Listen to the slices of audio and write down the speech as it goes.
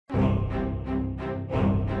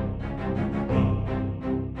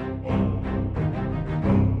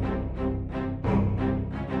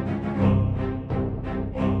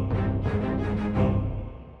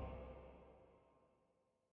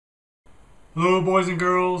Hello, boys and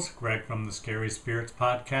girls. Greg from the Scary Spirits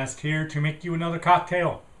Podcast here to make you another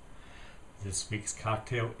cocktail. This week's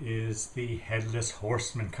cocktail is the Headless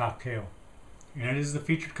Horseman Cocktail, and it is the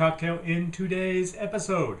featured cocktail in today's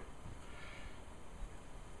episode.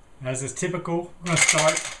 As is typical, we're going to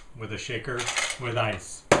start with a shaker with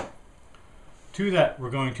ice. To that,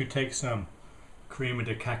 we're going to take some creme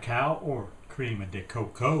de cacao or creme de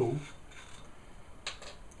cocoa,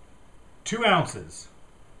 2 ounces.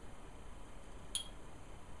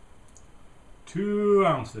 2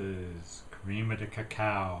 ounces creme de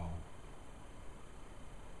cacao.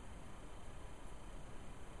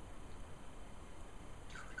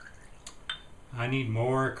 I need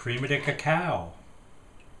more creme de cacao.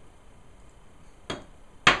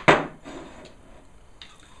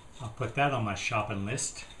 I'll put that on my shopping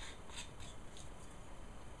list.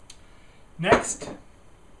 Next,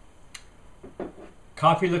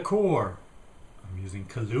 coffee liqueur. I'm using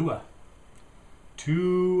Kahlua.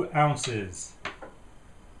 2 ounces.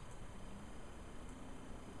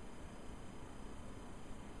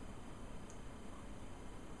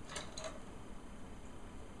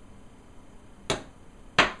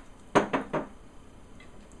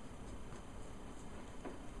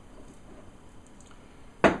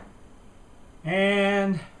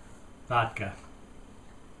 And vodka.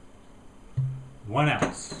 1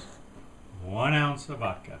 ounce. 1 ounce of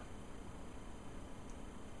vodka.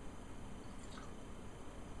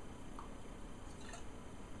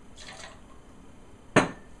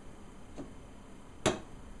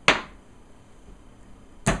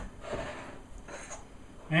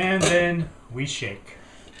 And then we shake.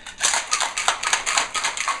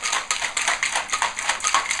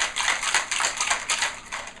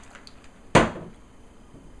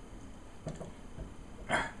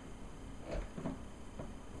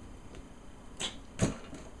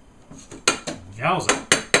 Yowza.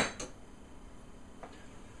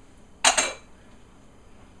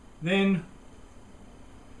 Then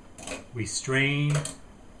we strain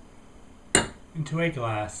into a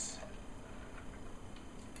glass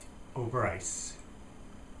over ice.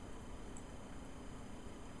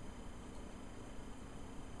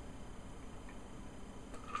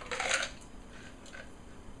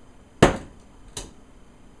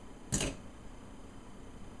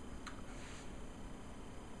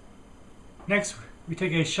 Next, we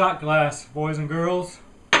take a shot glass, boys and girls.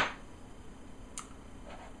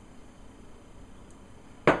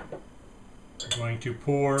 We're going to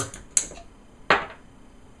pour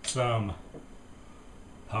some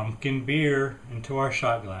pumpkin beer into our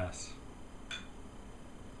shot glass.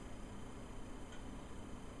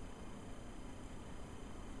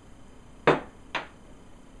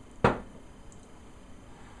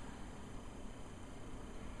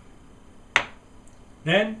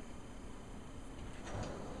 Then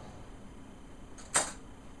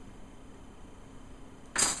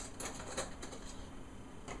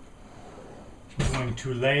we're going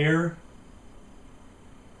to layer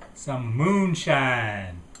some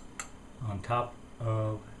moonshine on top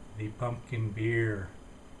of the pumpkin beer.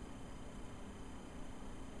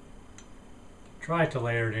 Try to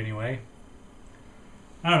layer it anyway.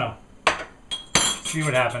 I don't know. See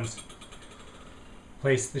what happens.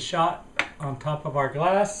 Place the shot on top of our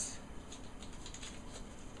glass,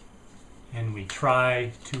 and we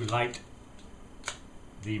try to light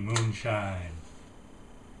the moonshine.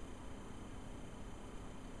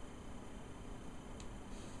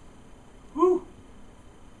 Woo!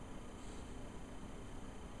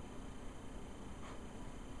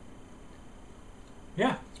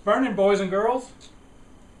 Yeah, it's burning, boys and girls.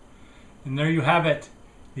 And there you have it,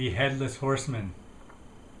 the Headless Horseman.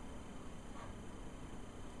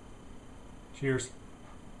 Cheers.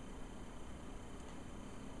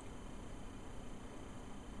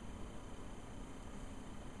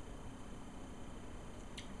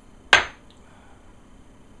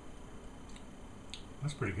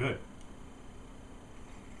 That's pretty good.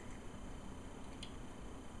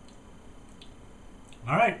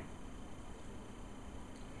 All right.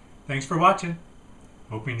 Thanks for watching.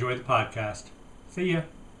 Hope you enjoyed the podcast. See ya.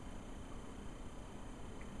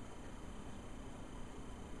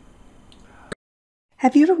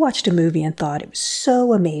 Have you ever watched a movie and thought it was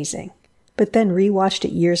so amazing, but then rewatched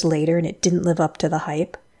it years later and it didn't live up to the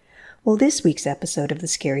hype? Well, this week's episode of the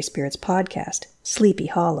Scary Spirits Podcast, Sleepy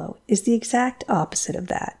Hollow, is the exact opposite of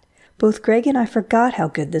that. Both Greg and I forgot how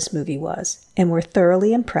good this movie was, and were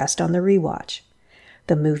thoroughly impressed on the rewatch.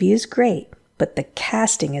 The movie is great, but the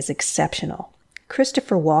casting is exceptional.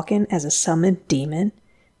 Christopher Walken as a summoned demon.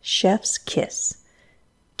 Chef's kiss.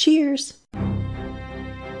 Cheers!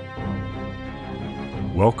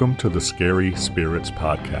 Welcome to the Scary Spirits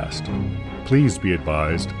Podcast. Please be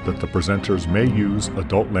advised that the presenters may use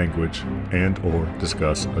adult language and/or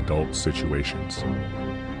discuss adult situations.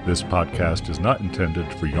 This podcast is not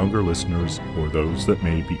intended for younger listeners or those that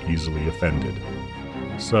may be easily offended.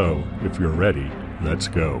 So, if you're ready, let's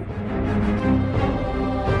go.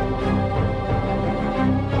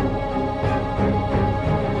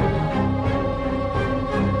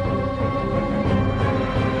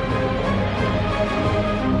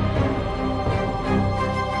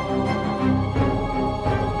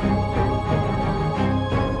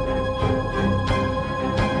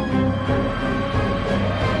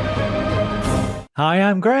 Hi,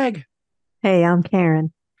 I'm Greg. Hey, I'm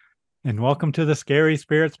Karen. And welcome to the Scary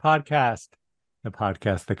Spirits Podcast, the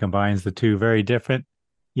podcast that combines the two very different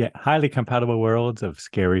yet highly compatible worlds of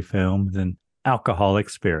scary films and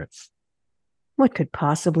alcoholic spirits. What could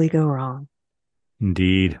possibly go wrong?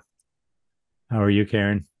 Indeed. How are you,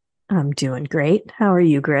 Karen? I'm doing great. How are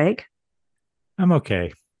you, Greg? I'm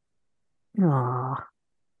okay. Aw.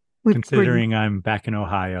 Considering I'm back in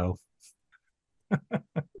Ohio.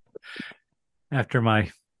 After my,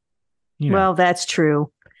 Well, that's true.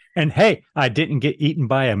 And hey, I didn't get eaten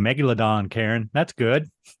by a megalodon, Karen. That's good.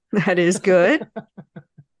 That is good.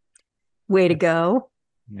 Way to go.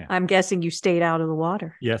 Yeah. I'm guessing you stayed out of the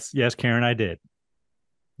water. Yes, Karen, I did.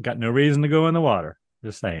 Got no reason to go in the water.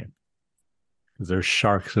 Just saying. Because there's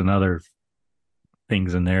sharks and other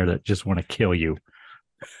things in there that just want to kill you.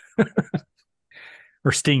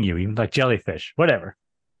 Or sting you, even like jellyfish, whatever.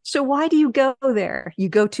 So why do you go there? You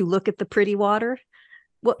go to look at the pretty water?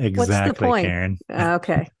 Exactly, what's the point? Karen.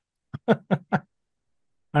 Okay. I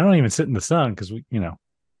don't even sit in the sun because,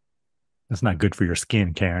 that's not good for your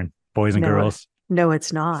skin, Karen. Boys and girls. No,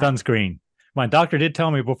 it's not. Sunscreen. My doctor did tell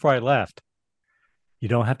me before I left, you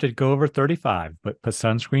don't have to go over 35, but put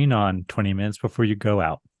sunscreen on 20 minutes before you go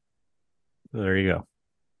out. So there you go.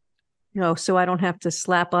 No, so I don't have to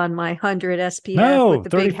slap on my 100 SPF No, with the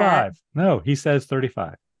 35. big hat. No, he says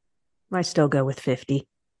 35. I still go with 50.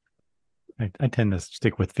 I tend to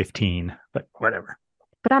stick with 15, but whatever.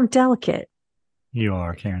 But I'm delicate. You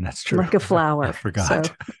are, Karen. That's true. Like a flower. I forgot.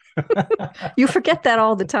 So. You forget that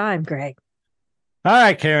all the time, Greg. All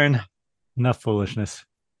right, Karen. Enough foolishness.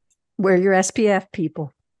 Wear your SPF,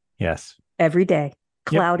 people. Yes. Every day.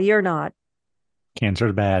 Cloudy or not.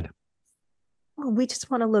 Cancer's bad. Well, we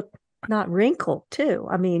just want to look not wrinkled, too.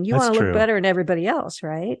 I mean, you That's want to true. look better than everybody else,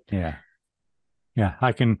 right? Yeah. Yeah.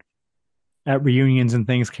 I can, at reunions and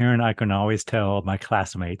things, Karen, I can always tell my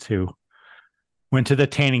classmates who went to the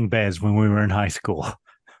tanning beds when we were in high school.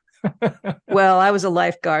 Well, I was a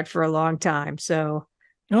lifeguard for a long time, so.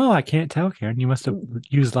 Oh, I can't tell, Karen. You must have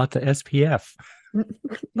used lots of SPF.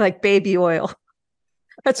 Like baby oil.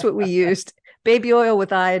 That's what we used. Baby oil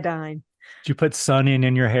with iodine. Did you put sun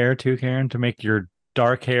in your hair too, Karen, to make your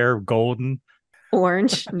dark hair golden?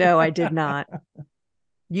 Orange? No, I did not.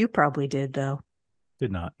 You probably did, though.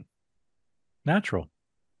 Did not. Natural.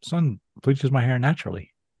 Sun bleaches my hair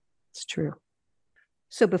naturally. It's true.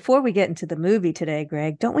 So before we get into the movie today,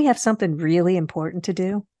 Greg, don't we have something really important to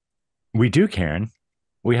do? We do, Karen.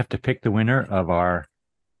 We have to pick the winner of our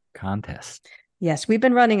contest. Yes, we've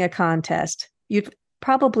been running a contest. You've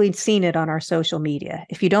probably seen it on our social media.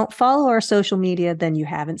 If you don't follow our social media, then you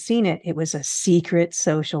haven't seen it. It was a secret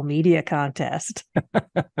social media contest.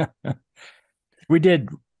 We did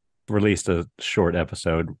release a short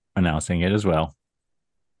episode announcing it as well.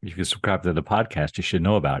 If you subscribe to the podcast, you should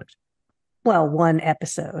know about it. Well, one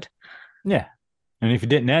episode. Yeah. And if you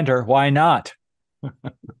didn't enter, why not?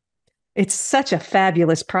 It's such a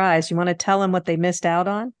fabulous prize. You want to tell them what they missed out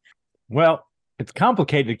on? Well, it's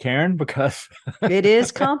complicated, Karen, because it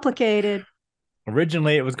is complicated.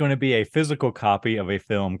 Originally, it was going to be a physical copy of a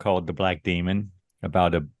film called The Black Demon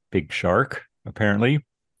about a big shark, apparently.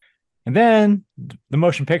 And then the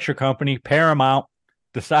motion picture company, Paramount,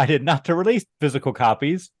 decided not to release physical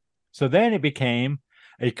copies. So then it became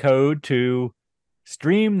a code to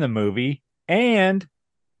stream the movie, and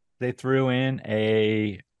they threw in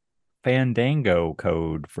a Fandango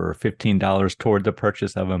code for $15 toward the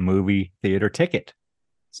purchase of a movie theater ticket.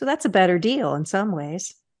 So that's a better deal in some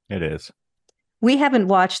ways. It is. We haven't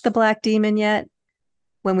watched The Black Demon yet.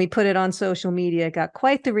 When we put it on social media, it got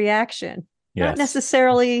quite the reaction. Yes. Not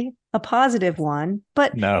necessarily a positive one,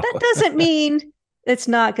 but No. that doesn't mean it's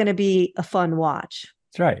not going to be a fun watch.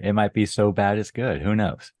 That's right. It might be so bad it's good. Who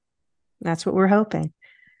knows? That's what we're hoping.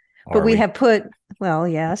 Are But we have put, well,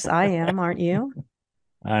 yes, I am, aren't you?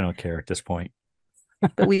 I don't care at this point.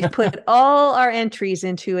 But we've put all our entries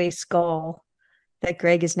into a skull that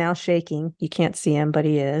Greg is now shaking. You can't see him, but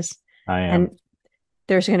he is. I am. And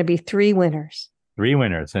there's going to be 3 winners. 3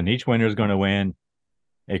 winners, and each winner is going to win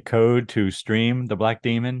a code to stream The Black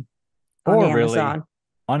Demon on Amazon.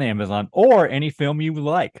 On Amazon, or any film you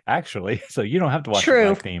like, actually. So you don't have to watch The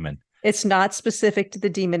Black Demon. It's not specific to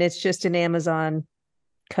the demon. It's just an Amazon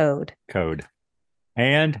code.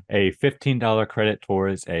 And a $15 credit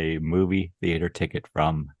towards a movie theater ticket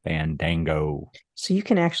from Fandango. So you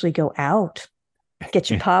can actually go out, get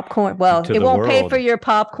your popcorn. Well, it won't pay for your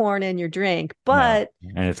popcorn and your drink, but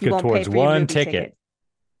and it's good towards one ticket.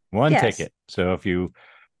 One ticket. So if you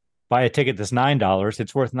buy a ticket that's $9,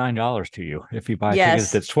 it's worth $9 to you. If you buy a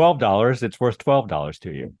ticket that's $12, it's worth $12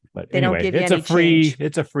 to you. But anyway, it's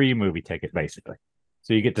a free movie ticket, basically.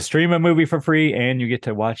 So you get to stream a movie for free, and you get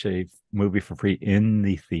to watch a movie for free in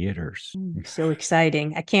the theaters. So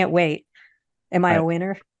exciting. I can't wait. Am I a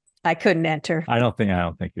winner? I couldn't enter. I don't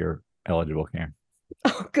think you're eligible, Karen.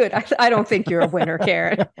 Oh, good. I don't think you're a winner,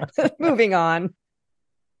 Karen. Moving on.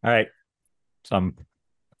 All right. Some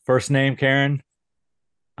first name, Karen.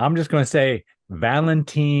 I'm just going to say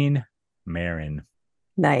Valentine Marin.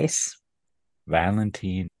 Nice.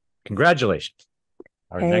 Valentine. Congratulations.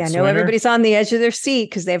 Hey, I know everybody's on the edge of their seat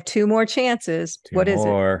because they have 2 more chances. What is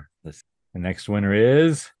it? The next winner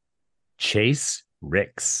is Chase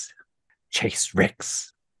Ricks. Chase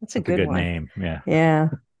Ricks. That's a good name. Yeah. Yeah.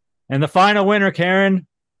 And the final winner, Karen,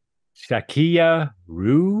 Shakia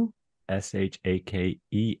Rue. SHAKEIA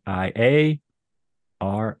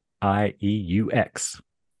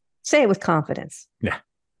Say it with confidence. Yeah.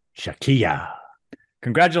 Shakia.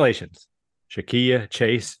 Congratulations, Shakia,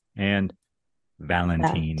 Chase, and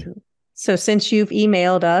Valentine. So since you've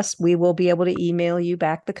emailed us, we will be able to email you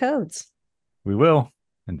back the codes. We will.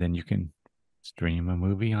 And then you can stream a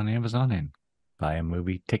movie on Amazon and buy a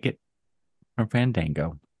movie ticket from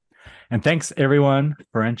Fandango. And thanks, everyone,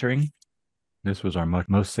 for entering. This was our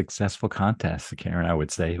most successful contest, Karen, I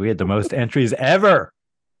would say. We had the most entries ever.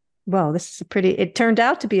 Well, it turned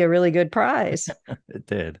out to be a really good prize. It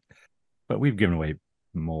did. But we've given away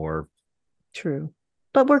more. True.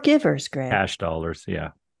 But we're givers, Greg. Cash dollars, yeah.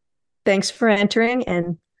 Thanks for entering,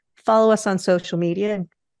 and follow us on social media and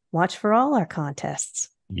watch for all our contests.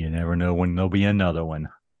 You never know when there'll be another one.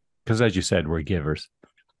 Because as you said, we're givers.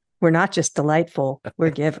 We're not just delightful,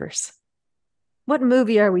 we're givers. What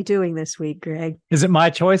movie are we doing this week, Greg? Is it my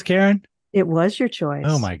choice, Karen? It was your choice.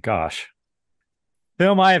 Oh my gosh. The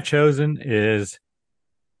film I have chosen is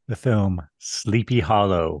the film Sleepy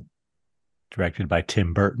Hollow, directed by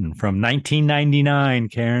Tim Burton from 1999,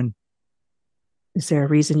 Karen. Is there a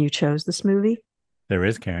reason you chose this movie? There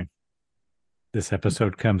is, Karen. This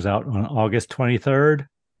episode comes out on August 23rd,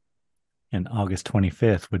 and August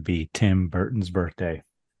 25th would be Tim Burton's birthday.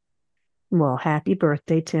 Well, happy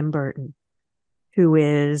birthday, Tim Burton, who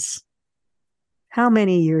is how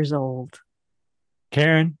many years old?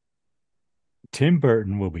 Karen, Tim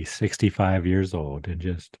Burton will be 65 years old in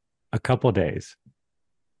just a couple days.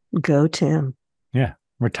 Go, Tim. Yeah.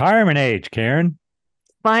 Retirement age, Karen.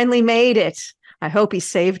 Finally made it. I hope he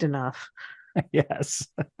saved enough. Yes.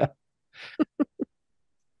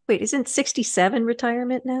 Wait, isn't 67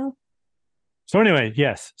 retirement now? So anyway,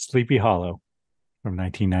 yes, Sleepy Hollow from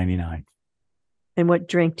 1999. And what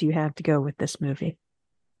drink do you have to go with this movie?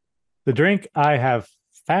 The drink I have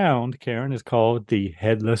found, Karen, is called the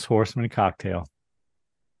Headless Horseman Cocktail.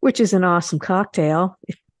 Which is an awesome cocktail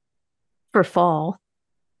for fall.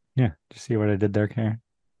 Yeah. Did you see what I did there, Karen?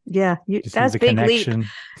 Yeah. That's big connection? Leap.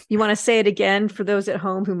 You want to say it again for those at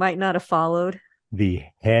home who might not have followed? The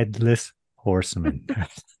Headless Horseman.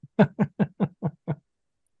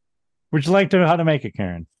 Would you like to know how to make it,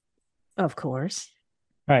 Karen? Of course.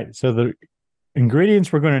 All right. So the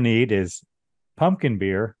ingredients we're going to need is pumpkin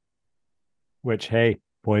beer, which, hey,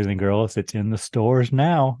 boys and girls, it's in the stores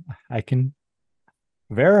now. I can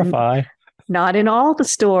verify. Not in all the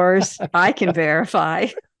stores. I can verify.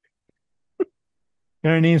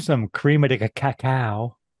 Going to need some creme de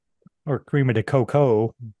cacao or creme de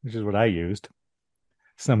cocoa, which is what I used.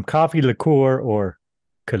 Some coffee liqueur or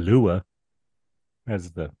Kahlua,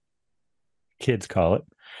 as the kids call it,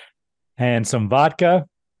 and some vodka.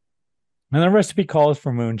 And the recipe calls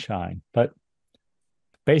for moonshine, but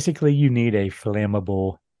basically you need a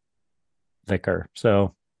flammable liquor.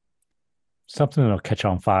 So something that'll catch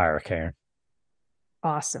on fire, Karen.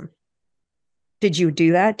 Awesome. Did you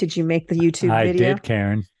do that? Did you make the YouTube video? I did,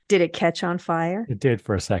 Karen. Did it catch on fire? It did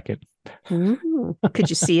for a second. Ooh. Could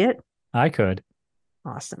you see it? I could.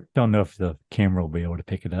 Awesome. Don't know if the camera will be able to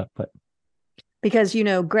pick it up, but. Because,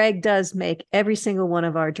 Greg does make every single one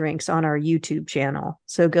of our drinks on our YouTube channel.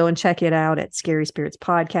 So go and check it out at Scary Spirits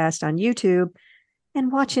Podcast on YouTube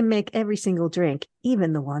and watch him make every single drink,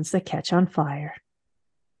 even the ones that catch on fire.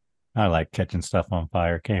 I like catching stuff on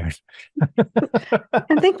fire, Karen.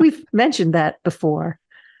 I think we've mentioned that before.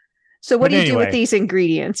 So what But do you do with anyway. these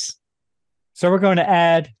ingredients? So we're going to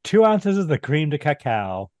add 2 ounces of the creme de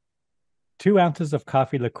cacao, 2 ounces of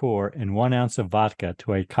coffee liqueur, and 1 ounce of vodka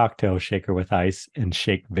to a cocktail shaker with ice and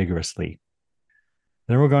shake vigorously.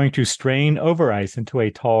 Then we're going to strain over ice into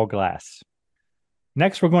a tall glass.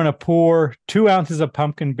 Next, we're going to pour 2 ounces of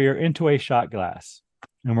pumpkin beer into a shot glass.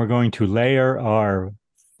 And we're going to layer our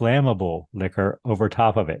flammable liquor over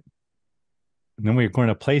top of it. And then we're going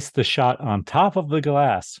to place the shot on top of the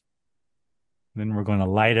glass. Then we're going to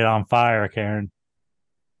light it on fire, Karen.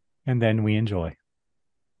 And then we enjoy.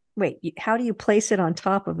 Wait, how do you place it on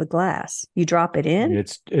top of the glass? You drop it in?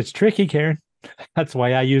 It's tricky, Karen. That's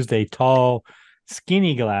why I used a tall,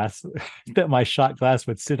 skinny glass that my shot glass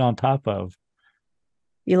would sit on top of.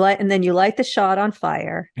 And then you light the shot on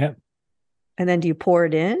fire. Yep. And then do you pour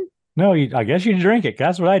it in? No, I guess you drink it.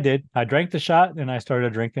 That's what I did. I drank the shot and I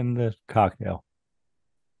started drinking the cocktail.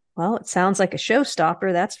 Well, it sounds like a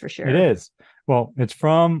showstopper, that's for sure. It is. Well, it's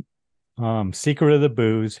from Secret of the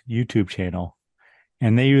Booze YouTube channel.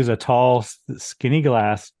 And they use a tall, skinny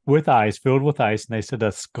glass with ice, filled with ice. And they set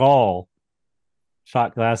a skull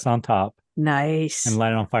shot glass on top. Nice. And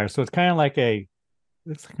light it on fire. So it's kind of like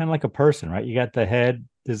a person, right? You got the head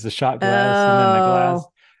is the shot glass, and then the glass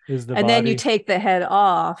is the body. And then you take the head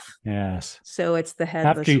off. Yes. So it's the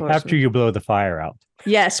headless horseman. After you blow the fire out.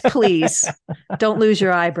 Yes, please. Don't lose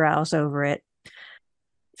your eyebrows over it.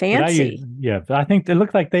 Fancy. But I think it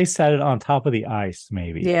looked like they set it on top of the ice,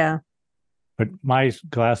 maybe. Yeah. But my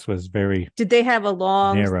glass was very Did they have a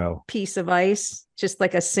long narrow piece of ice? Just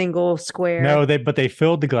like a single square? No, they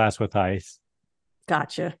filled the glass with ice.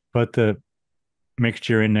 Gotcha. Put the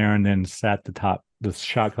mixture in there and then sat the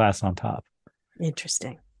shot glass on top.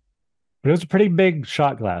 Interesting. But it was a pretty big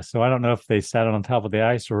shot glass, so I don't know if they sat it on top of the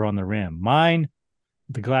ice or on the rim. Mine,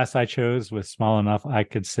 the glass I chose was small enough I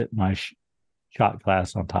could sit my shot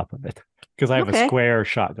glass on top of it because I have a square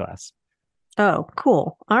shot glass. Oh,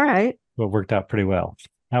 cool. All right. So it worked out pretty well.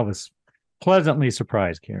 I was pleasantly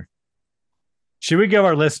surprised, Karen. Should we give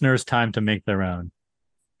our listeners time to make their own?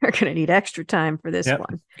 We're going to need extra time for this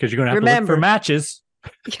one. Because you're going to have to look for matches.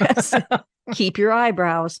 Yes. Keep your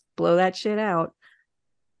eyebrows. Blow that shit out.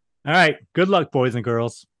 All right. Good luck, boys and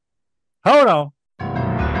girls. Hold on.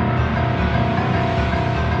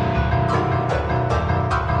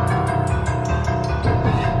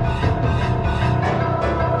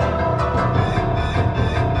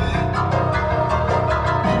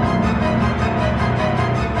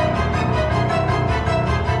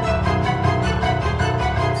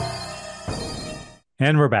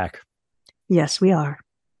 And we're back. Yes, we are.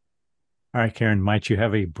 All right, Karen, might you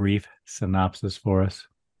have a brief synopsis for us?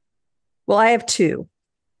 Well, I have two.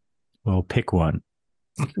 Well, pick one.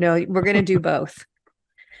 No, we're going to do both.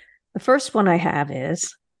 The first one I have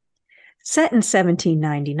is set in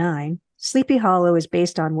 1799. Sleepy Hollow is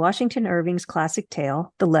based on Washington Irving's classic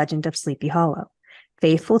tale, The Legend of Sleepy Hollow.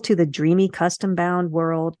 Faithful to the dreamy, custom-bound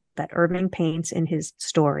world that Irving paints in his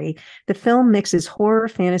story, the film mixes horror,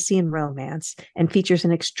 fantasy, and romance and features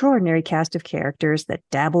an extraordinary cast of characters that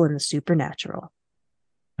dabble in the supernatural.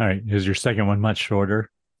 All right. Is your second one much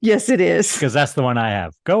shorter? Yes, it is. Because that's the one I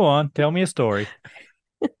have. Go on. Tell me a story.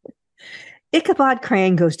 Ichabod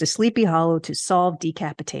Crane goes to Sleepy Hollow to solve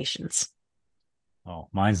decapitations. Oh,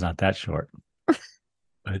 mine's not that short.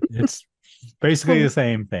 But it's basically the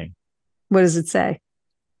same thing. What does it say?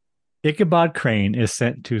 Ichabod Crane is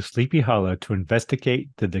sent to Sleepy Hollow to investigate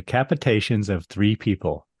the decapitations of 3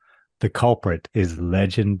 people. The culprit is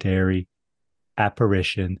legendary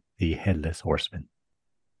apparition, the Headless Horseman.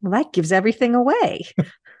 Well, that gives everything away.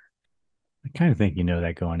 I kind of think you know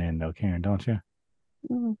that going in, though, Karen, don't you?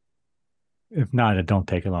 Mm. If not, it don't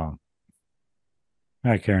take long.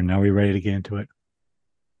 All right, Karen, now are we ready to get into it?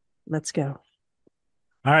 Let's go.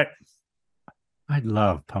 All right. I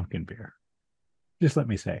love pumpkin beer. Just let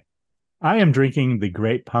me say. I am drinking the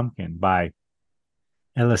Great Pumpkin by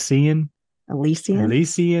Elysian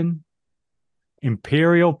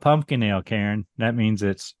Imperial Pumpkin Ale, Karen. That means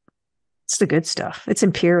it's the good stuff. It's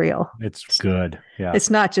imperial. It's good. Yeah.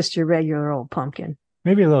 It's not just your regular old pumpkin.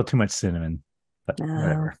 Maybe a little too much cinnamon, but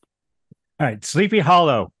whatever. All right. Sleepy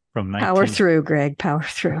Hollow from Power through, Greg. Power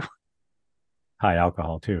through. High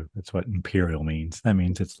alcohol, too. That's what imperial means. That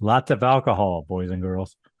means it's lots of alcohol, boys and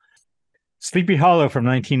girls. Sleepy Hollow from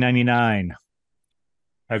 1999.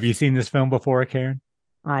 Have you seen this film before, Karen?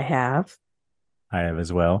 I have. I have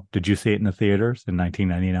as well. Did you see it in the theaters in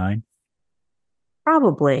 1999?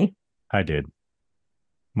 Probably. I did.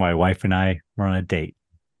 My wife and I were on a date.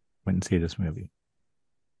 Went and see this movie.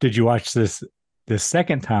 Did you watch this the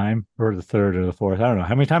second time or the third or the fourth. I don't know.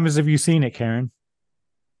 How many times have you seen it, Karen?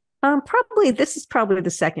 This is probably the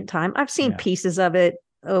second time. I've seen pieces of it,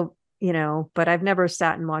 but I've never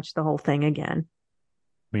sat and watched the whole thing again.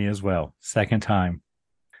 Me as well. Second time.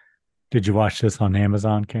 Did you watch this on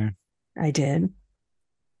Amazon, Karen? I did.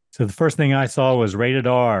 So the first thing I saw was rated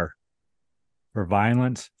R for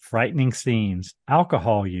violence, frightening scenes,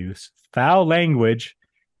 alcohol use, foul language,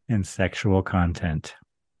 and sexual content.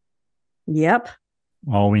 Yep.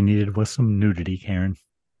 All we needed was some nudity, Karen.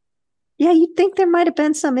 Yeah, you'd think there might have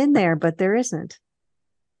been some in there, but there isn't.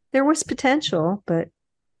 There was potential, but...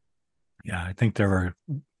 Yeah, I think there were...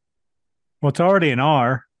 Well, it's already an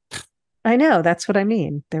R. I know, that's what I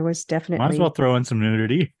mean. There was definitely... Might as well throw in some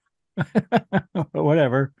nudity. But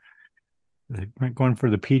whatever. They weren't going for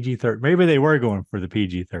the PG-13. Maybe they were going for the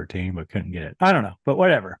PG-13, but couldn't get it. I don't know, but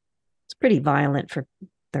whatever. It's pretty violent for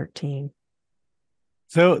 13.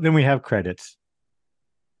 So then we have credits.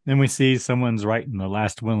 Then we see someone's writing the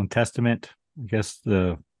last will and testament. I guess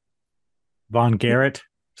the Von Garrett.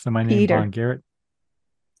 Somebody named Von Garrett.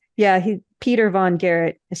 Yeah, Peter Von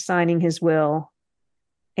Garrett is signing his will.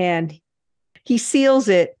 And he seals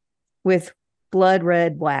it with blood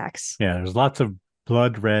red wax. Yeah, there's lots of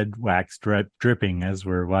blood red wax dripping as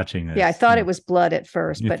we're watching this. Yeah, I thought it was blood at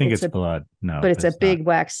first. You think it's blood. No. But it's a big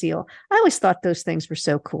wax seal. I always thought those things were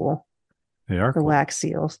so cool. They are the cool. Wax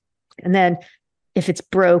seals. And then if it's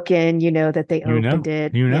broken, you know that they opened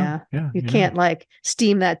it. Yeah. You can't like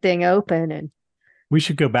steam that thing open. And we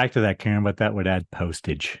should go back to that, Karen, but that would add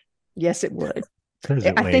postage. Yes, it would. Because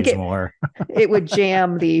it weighs more. It would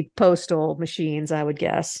jam the postal machines, I would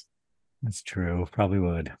guess. That's true. Probably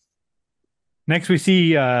would. Next, we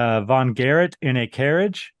see Von Garrett in a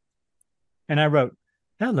carriage. And I wrote,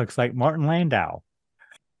 that looks like Martin Landau.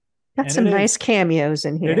 Got some nice cameos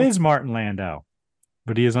in here. It is Martin Landau,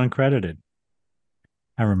 but he is uncredited.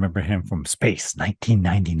 I remember him from Space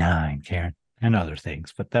 1999, Karen, and other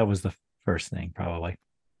things, but that was the first thing, probably.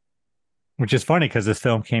 Which is funny because this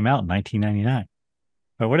film came out in 1999.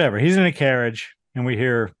 But whatever, he's in a carriage, and we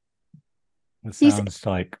hear what sounds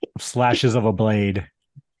like slashes of a blade.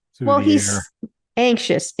 Well, he's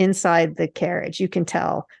anxious inside the carriage, you can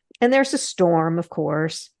tell. And there's a storm, of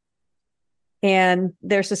course. And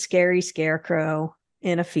there's a scary scarecrow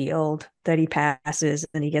in a field that he passes,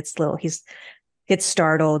 and he gets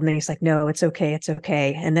startled, and then he's like, no, it's okay. It's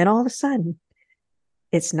okay. And then all of a sudden,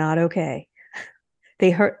 it's not okay.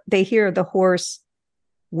 They hear the horse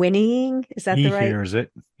whinnying. Is that the right? He hears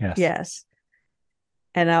it. Yes. Yes.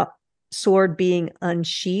 And a sword being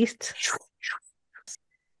unsheathed.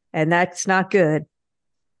 And that's not good.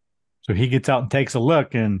 So he gets out and takes a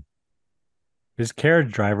look, and his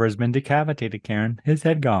carriage driver has been decapitated, Karen. His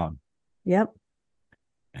head gone. Yep.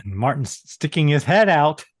 And Martin's sticking his head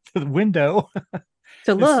out to the window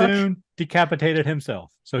to look. Soon decapitated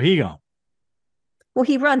himself. So he gone. Well,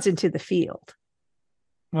 he runs into the field.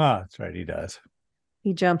 Oh, that's right. He does.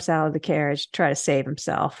 He jumps out of the carriage to try to save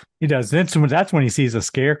himself. He does. That's when he sees a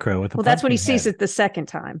scarecrow with a that's when he sees it the second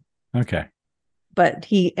time. Okay. But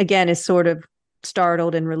he, again, is sort of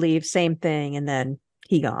startled and relieved. Same thing. And then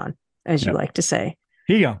he gone, as you like to say.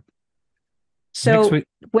 He gone. So,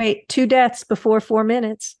 wait, 2 deaths before 4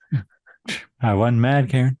 minutes. I wasn't mad,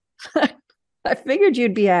 Karen. I figured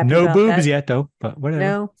you'd be happy. No about boobs that. yet, though. But whatever.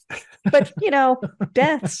 No. But,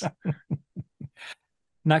 deaths.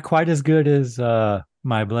 Not quite as good as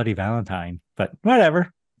My Bloody Valentine, but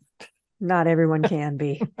whatever. Not everyone can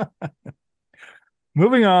be.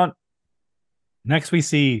 Moving on. Next, we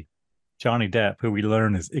see Johnny Depp, who we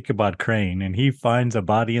learn is Ichabod Crane, and he finds a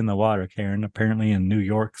body in the water, Karen, apparently in New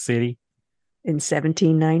York City. In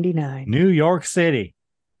 1799. New York City.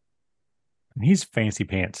 And he's fancy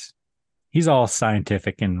pants. He's all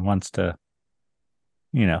scientific and wants to,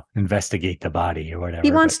 investigate the body or whatever.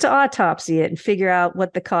 He wants to autopsy it and figure out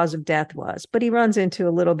what the cause of death was, but he runs into a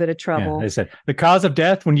little bit of trouble. Yeah, they said the cause of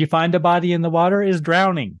death when you find a body in the water is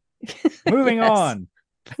drowning. Moving on.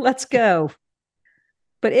 Let's go.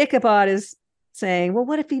 But Ichabod is saying, well,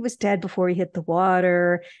 what if he was dead before he hit the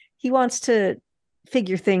water? He wants to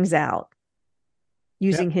figure things out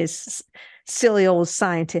using his silly old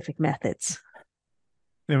scientific methods.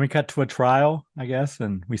 Then we cut to a trial, I guess,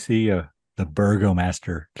 and we see the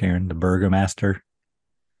burgomaster, Karen, the burgomaster,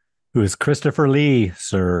 who is Christopher Lee,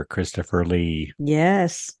 Sir Christopher Lee.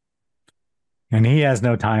 Yes. And he has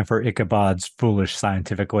no time for Ichabod's foolish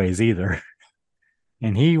scientific ways either.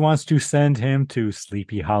 And he wants to send him to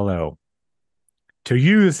Sleepy Hollow to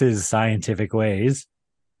use his scientific ways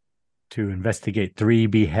to investigate 3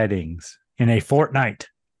 beheadings in a fortnight.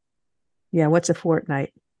 Yeah, what's a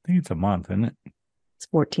fortnight? I think it's a month, isn't it? It's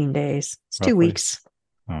 14 days. It's Roughly. 2 weeks.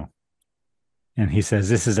 Oh. And he says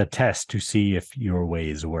this is a test to see if your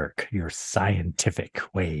ways work, your scientific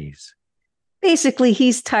ways. Basically,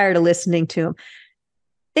 he's tired of listening to him.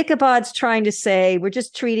 Ichabod's trying to say, we're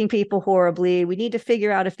just treating people horribly. We need to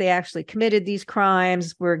figure out if they actually committed these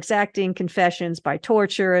crimes. We're exacting confessions by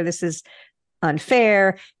torture. This is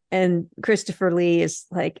unfair. And Christopher Lee is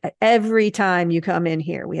like, every time you come in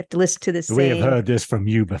here, we have to listen to this. We have heard this from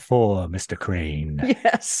you before, Mr. Crane.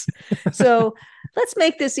 Yes. So let's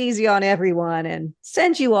make this easy on everyone and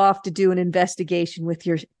send you off to do an investigation with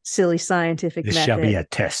your silly scientific method. This shall be a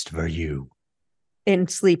test for you. In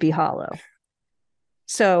Sleepy Hollow.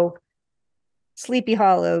 So Sleepy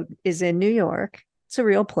Hollow is in New York. It's a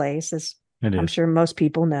real place, as I'm sure most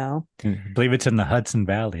people know. I believe it's in the Hudson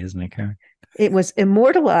Valley, isn't it, Karen? It was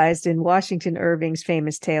immortalized in Washington Irving's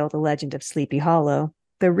famous tale, The Legend of Sleepy Hollow.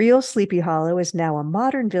 The real Sleepy Hollow is now a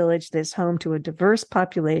modern village that is home to a diverse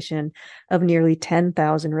population of nearly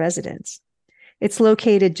 10,000 residents. It's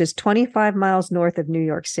located just 25 miles north of New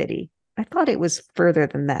York City. I thought it was further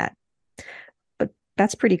than that.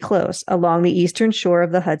 That's pretty close, along the eastern shore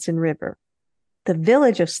of the Hudson River. The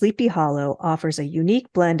village of Sleepy Hollow offers a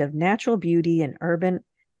unique blend of natural beauty and urban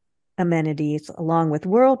amenities, along with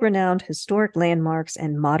world-renowned historic landmarks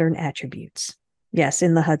and modern attributes. Yes,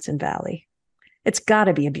 in the Hudson Valley. It's got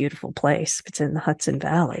to be a beautiful place if it's in the Hudson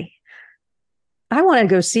Valley. I want to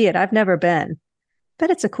go see it. I've never been. Bet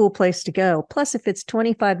it's a cool place to go. Plus, if it's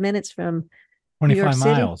 25 minutes from 25 New York City,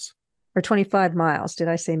 miles. Or 25 miles. Did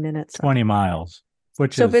I say minutes? 20 miles.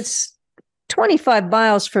 So if it's 25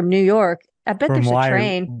 miles from New York, I bet there's a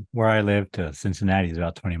train. Where I live to Cincinnati is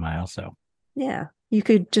about 20 miles. So yeah, you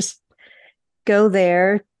could just go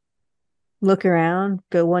there, look around,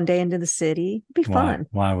 go one day into the city. It'd be fun.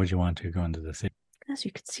 Why would you want to go into the city? Because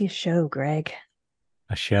you could see a show, Greg.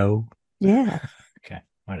 A show? Yeah. Okay,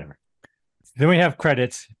 whatever. Then we have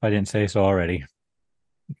credits, if I didn't say so already.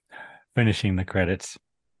 Finishing the credits.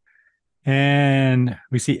 And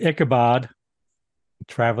we see Ichabod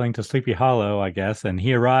traveling to Sleepy Hollow, I guess, and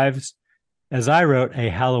he arrives, as I wrote, a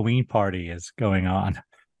Halloween party is going on.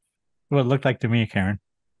 What it looked like to me, Karen.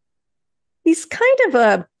 He's kind of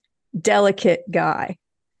a delicate guy.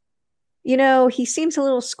 You know, he seems a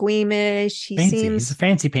little squeamish. He's a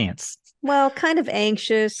fancy pants. Well, kind of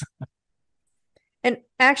anxious. And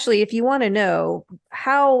actually, if you want to know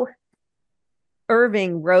how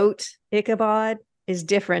Irving wrote Ichabod is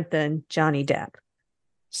different than Johnny Depp.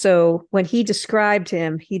 So when he described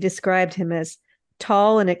him as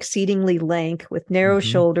tall and exceedingly lank with narrow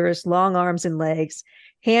shoulders, long arms and legs,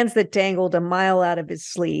 hands that dangled a mile out of his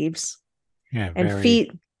sleeves, and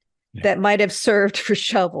feet that might have served for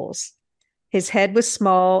shovels. His head was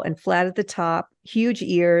small and flat at the top, huge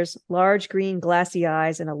ears, large green glassy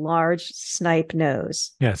eyes, and a large snipe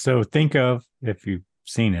nose. Yeah, so think of, if you've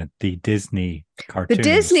seen it, the Disney cartoon. The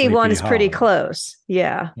Disney Sleepy one is Hollow. pretty close.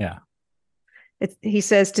 Yeah. Yeah. He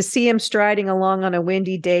says, to see him striding along on a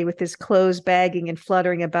windy day with his clothes bagging and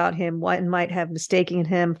fluttering about him, one might have mistaken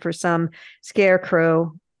him for some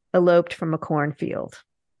scarecrow eloped from a cornfield.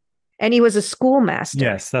 And he was a schoolmaster.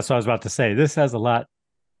 Yes, that's what I was about to say. This has a lot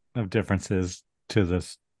of differences to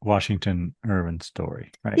this Washington Irving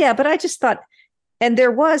story, right? Yeah, but I just thought, and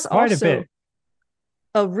there was quite also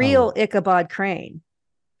a real Ichabod Crane.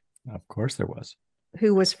 Of course there was.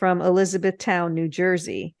 Who was from Elizabethtown, New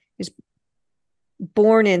Jersey. He was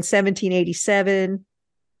born in 1787,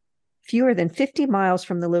 fewer than 50 miles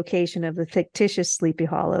from the location of the fictitious Sleepy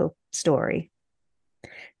Hollow story.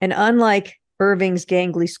 And unlike Irving's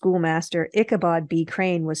gangly schoolmaster, Ichabod B.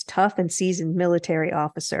 Crane was tough and seasoned military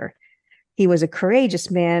officer. He was a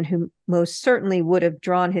courageous man who most certainly would have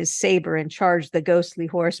drawn his saber and charged the ghostly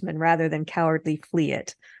horseman rather than cowardly flee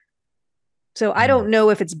it. So I don't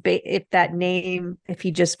know if it's if that name, if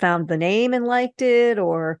he just found the name and liked it,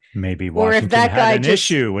 or maybe Washington if that guy had an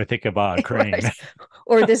issue with Ichabod Crane, right,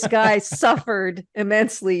 or this guy suffered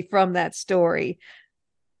immensely from that story.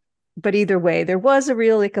 But either way, there was a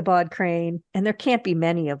real Ichabod Crane, and there can't be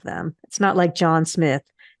many of them. It's not like John Smith.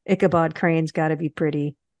 Ichabod Crane's got to be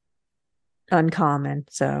pretty uncommon.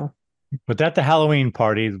 So, but at the Halloween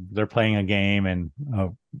party, they're playing a game, and a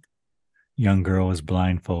young girl is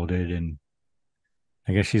blindfolded, and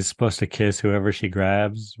I guess she's supposed to kiss whoever she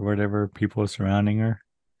grabs, or whatever people are surrounding her.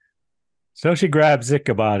 So she grabs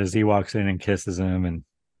Ichabod as he walks in and kisses him, and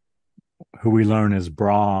who we learn is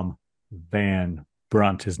Brom Van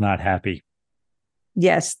Brunt is not happy.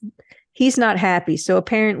 Yes, he's not happy. So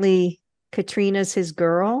apparently Katrina's his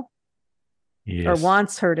girl. Yes. Or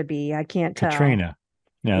wants her to be. I can't tell. Katrina.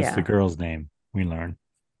 Yeah, that's the girl's name, we learn.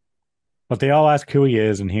 But they all ask who he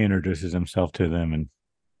is, and he introduces himself to them, and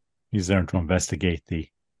he's there to investigate the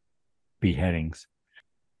beheadings.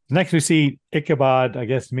 Next, we see Ichabod, I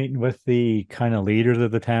guess, meeting with the kind of leaders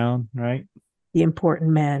of the town, right? The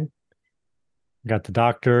important man. Got the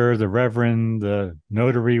doctor, the reverend, the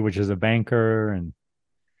notary, which is a banker, and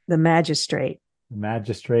the magistrate. The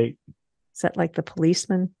magistrate. Is that like the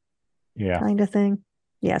policeman? Yeah. Kind of thing?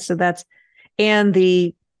 Yeah, so that's, and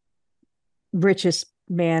the richest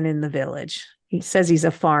man in the village. He says he's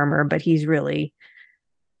a farmer, but he's really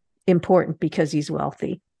important because he's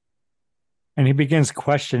wealthy. And he begins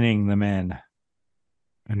questioning the men.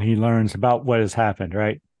 And he learns about what has happened,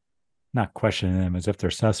 right? Not questioning them as if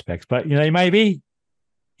they're suspects, but they might be.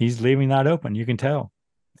 He's leaving that open. You can tell.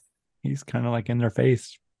 He's kind of like in their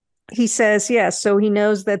face. He says, yes. So he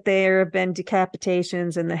knows that there have been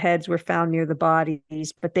decapitations and the heads were found near the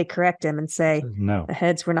bodies, but they correct him and say, no, the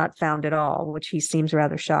heads were not found at all, which he seems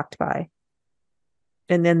rather shocked by.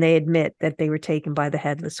 And then they admit that they were taken by the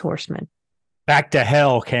Headless Horseman. Back to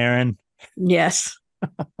hell, Karen. Yes.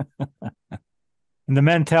 And the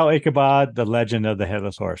men tell Ichabod the legend of the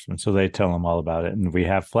Headless Horseman, so they tell him all about it. And we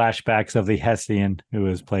have flashbacks of the Hessian, who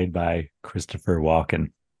is played by Christopher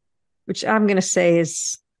Walken. Which I'm going to say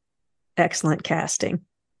is excellent casting.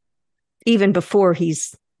 Even before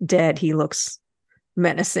he's dead, he looks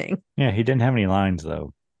menacing. Yeah, he didn't have any lines,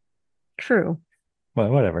 though. True. Well,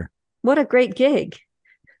 whatever. What a great gig.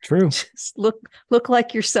 True. Just look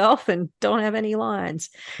like yourself and don't have any lines.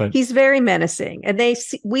 But he's very menacing. And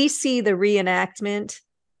we see the reenactment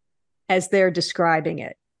as they're describing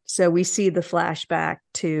it. So we see the flashback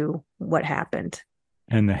to what happened.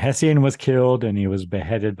 And the Hessian was killed and he was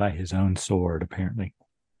beheaded by his own sword, apparently.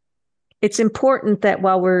 It's important that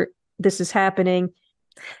while this is happening,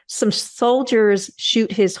 some soldiers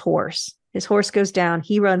shoot his horse. His horse goes down.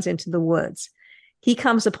 He runs into the woods. He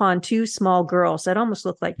comes upon two small girls that almost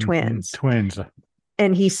look like twins. Twins.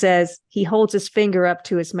 And he says, he holds his finger up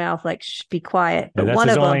to his mouth like, shh, be quiet. But that's one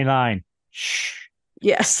his of only them, line. Shh.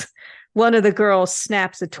 Yes. One of the girls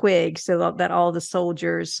snaps a twig so that all the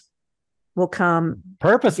soldiers will come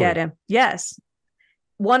purposely get him. Yes.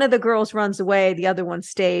 One of the girls runs away. The other one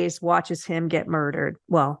stays, watches him get murdered.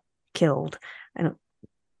 Well, killed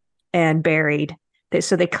and buried.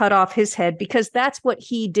 So they cut off his head because that's what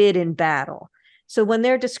he did in battle. So when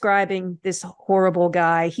they're describing this horrible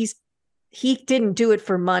guy, he didn't do it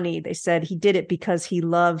for money. They said he did it because he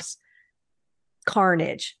loves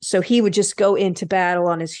carnage. So he would just go into battle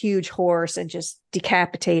on his huge horse and just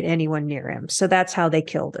decapitate anyone near him. So that's how they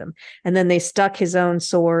killed him. And then they stuck his own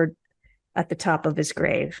sword at the top of his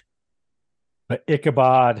grave. But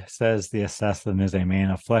Ichabod says the assassin is a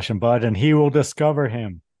man of flesh and blood, and he will discover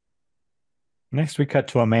him. Next, we cut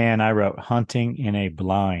to a man I wrote hunting in a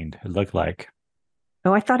blind, it looked like.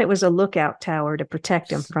 Oh, I thought it was a lookout tower to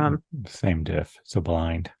protect him from. Same diff. It's a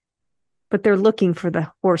blind. But they're looking for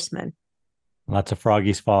the horseman. Lots of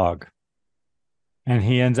Froggy's fog. And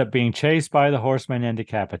he ends up being chased by the horseman and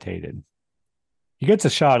decapitated. He gets a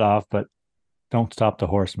shot off, but don't stop the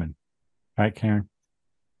horseman. Right, Karen?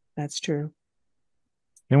 That's true.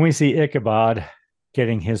 Then we see Ichabod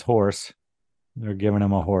getting his horse. They're giving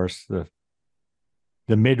him a horse. The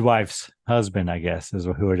midwife's husband, I guess, is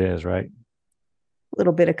who it is, right? A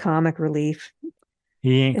little bit of comic relief.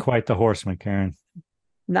 He ain't quite the horseman, Karen.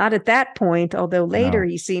 Not at that point, although later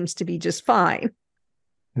he seems to be just fine.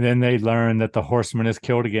 Then they learn that the horseman is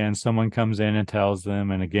killed again. Someone comes in and tells them,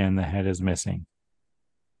 and again, the head is missing.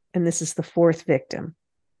 And this is the fourth victim.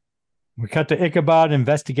 We cut to Ichabod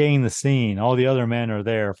investigating the scene. All the other men are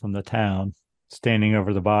there from the town, standing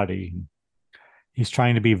over the body. He's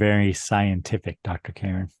trying to be very scientific, Dr.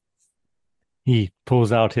 Karen. He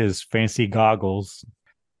pulls out his fancy goggles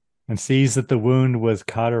and sees that the wound was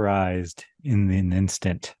cauterized in an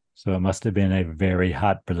instant. So it must have been a very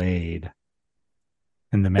hot blade.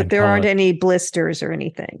 And the men, but there aren't any blisters or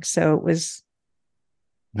anything. So it was.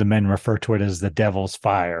 The men refer to it as the devil's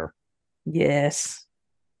fire. Yes.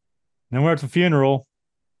 Then we're at the funeral.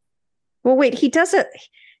 Well, wait, he does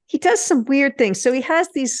some weird things. So he has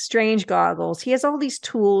these strange goggles. He has all these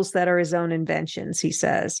tools that are his own inventions, he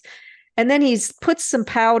says. And then he's puts some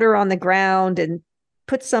powder on the ground and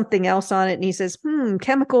puts something else on it. And he says,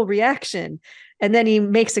 chemical reaction. And then he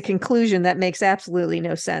makes a conclusion that makes absolutely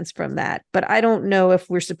no sense from that. But I don't know if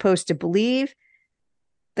we're supposed to believe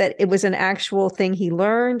that it was an actual thing he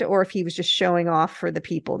learned or if he was just showing off for the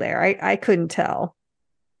people there. I couldn't tell.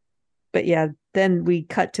 But yeah, then we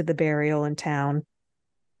cut to the burial in town.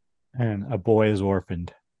 And a boy is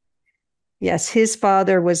orphaned. Yes, his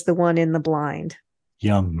father was the one in the blind.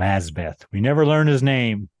 Young Mazbeth. We never learned his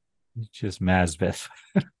name. It's just Mazbeth.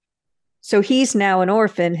 So he's now an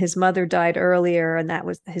orphan. His mother died earlier, and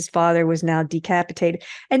his father was now decapitated.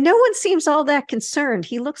 And no one seems all that concerned.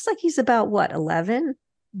 He looks like he's about what, 11?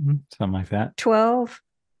 Something like that. 12.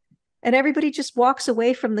 And everybody just walks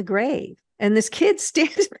away from the grave. And this kid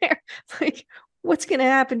stands there like, what's going to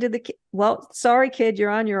happen to the kid? Well, sorry, kid, you're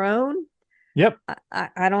on your own. Yep.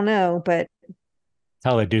 I don't know, but that's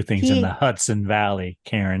how they do things in the Hudson Valley,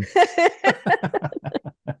 Karen.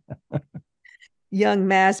 Young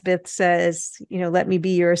Masbeth says, let me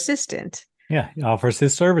be your assistant. Yeah, he offers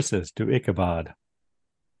his services to Ichabod.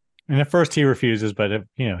 And at first he refuses, but,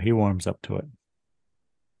 he warms up to it.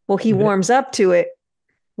 Well, he warms up to it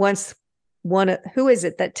once who is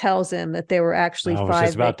it that tells him that there were actually 5 victims? I was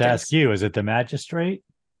just about to ask you, is it the magistrate?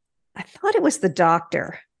 I thought it was the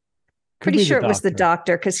doctor. Pretty sure it was the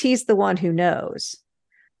doctor because he's the one who knows.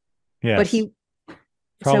 Yes. But he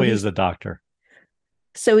probably is the doctor.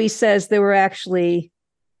 So he says there were actually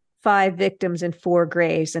 5 victims and 4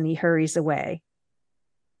 graves, and he hurries away.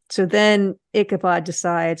 So then Ichabod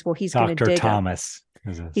decides, well, he's going to dig Thomas.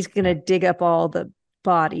 He's going to dig up all the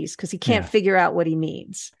bodies because he can't figure out what he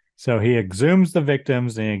means. So he exhumes the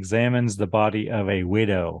victims and examines the body of a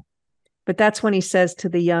widow. But that's when he says to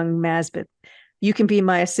the young Masbeth, you can be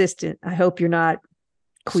my assistant. I hope you're not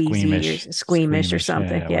queasy squeamish or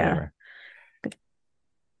something. Yeah.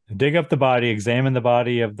 Dig up the body, examine the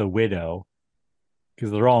body of the widow,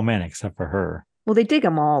 because they're all men except for her. Well, they dig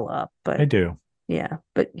them all up, but they do. Yeah,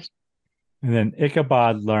 but and then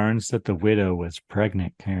Ichabod learns that the widow was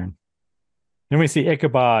pregnant, Karen. Then we see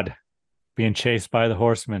Ichabod being chased by the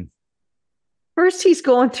horsemen. First, he's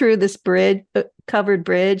going through this covered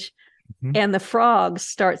bridge, and the frogs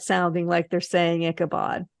start sounding like they're saying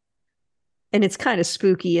Ichabod. And it's kind of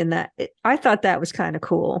spooky in that. I thought that was kind of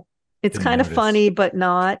cool. It's kind of funny, but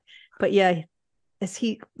not. But yeah, as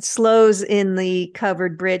he slows in the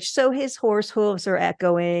covered bridge, so his horse hooves are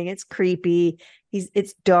echoing. It's creepy.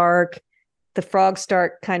 It's dark. The frogs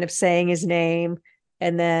start kind of saying his name,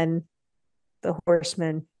 and then the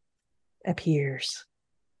horseman appears.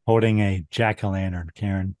 Holding a jack-o'-lantern,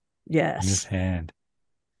 Karen. Yes. In his hand.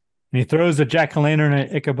 And he throws the jack-o'-lantern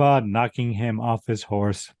at Ichabod, knocking him off his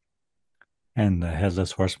horse. And the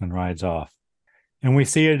headless horseman rides off. And we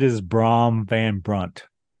see it as Brom Van Brunt.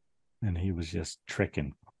 And he was just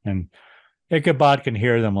tricking. And Ichabod can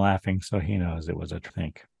hear them laughing, so he knows it was a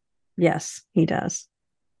trick. Yes, he does.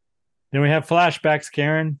 Then we have flashbacks,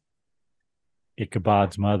 Karen.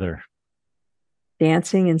 Ichabod's mother.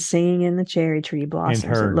 Dancing and singing in the cherry tree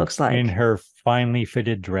blossoms, it looks like. In her finely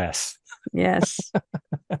fitted dress. Yes.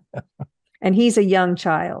 And he's a young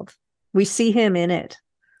child. We see him in it.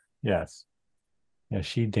 Yes. Yeah,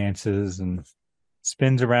 she dances and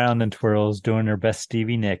spins around and twirls, doing her best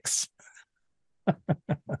Stevie Nicks.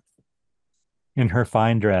 In her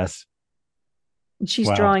fine dress. She's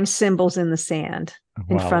drawing symbols in the sand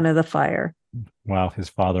in front of the fire. While his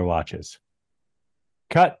father watches.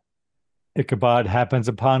 Cut. Ichabod happens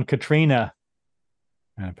upon Katrina.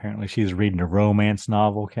 And apparently she's reading a romance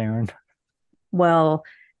novel, Karen. Well,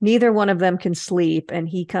 neither one of them can sleep, and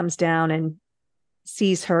he comes down and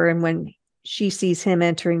sees her, and when she sees him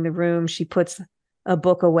entering the room, she puts a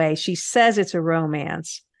book away. She says it's a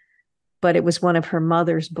romance, but it was one of her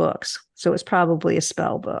mother's books, so it's probably a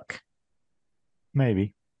spell book.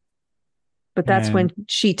 Maybe. But that's when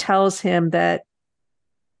she tells him that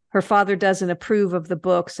her father doesn't approve of the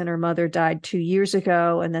books and her mother died 2 years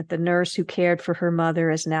ago, and that the nurse who cared for her mother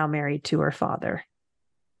is now married to her father.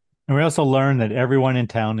 And we also learn that everyone in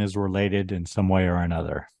town is related in some way or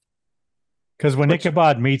another. Because when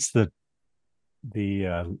Ichabod meets the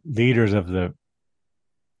leaders of the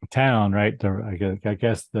town, right? I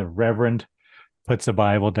guess the Reverend puts the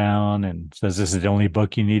Bible down and says, this is the only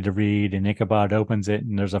book you need to read. And Ichabod opens it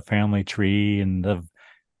and there's a family tree and the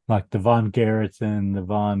Von Garretson, the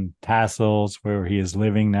Von Tassels, where he is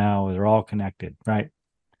living now, they're all connected, right?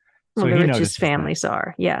 Well, the richest families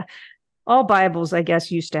are, yeah. All Bibles, I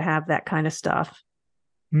guess, used to have that kind of stuff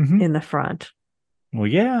in the front. Well,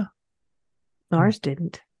 yeah. Ours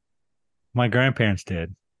didn't. My grandparents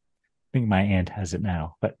did. I think my aunt has it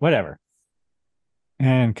now, but whatever.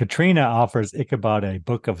 And Katrina offers Ichabod a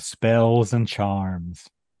book of spells and charms.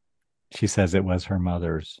 She says it was her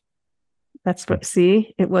mother's. That's what,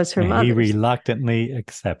 see, it was her mother's. He reluctantly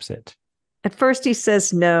accepts it. At first he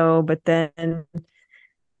says no, but then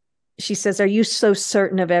she says, are you so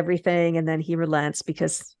certain of everything? And then he relents,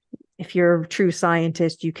 because if you're a true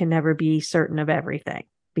scientist, you can never be certain of everything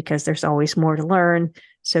because there's always more to learn.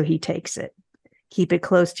 So he takes it. Keep it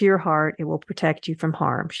close to your heart. It will protect you from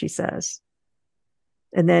harm, she says.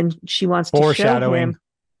 And then she wants to show him.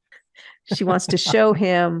 She wants to show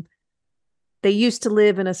him they used to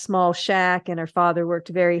live in a small shack, and her father worked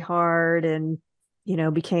very hard and,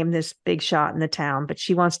 became this big shot in the town. But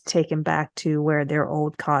she wants to take him back to where their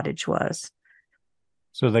old cottage was.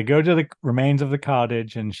 So they go to the remains of the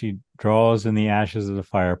cottage, and she draws in the ashes of the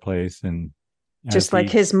fireplace. And just like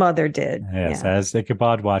his mother did. Yes, as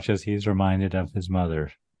Ichabod watches, he's reminded of his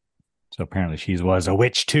mother. So apparently she was a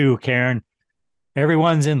witch too, Karen.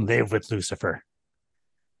 Everyone's in love with Lucifer.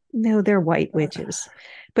 No, they're white witches.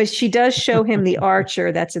 But she does show him the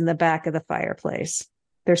archer that's in the back of the fireplace.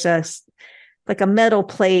 There's a metal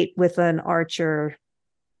plate with an archer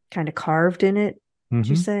kind of carved in it. Did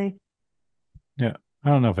you say? Yeah. I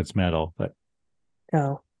don't know if it's metal, but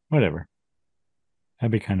whatever.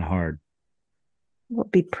 That'd be kind of hard. Will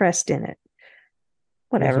be pressed in it.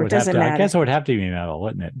 Whatever, it doesn't matter. I guess it would have to be metal,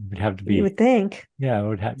 wouldn't it? It would have to be. You would think. Yeah, it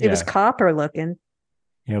would have. It was copper looking.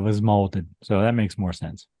 Yeah, it was molded, so that makes more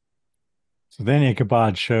sense. So then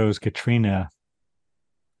Ichabod shows Katrina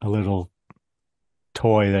a little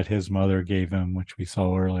toy that his mother gave him, which we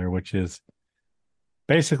saw earlier, which is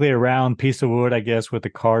basically a round piece of wood, I guess, with a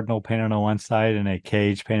cardinal painted on one side and a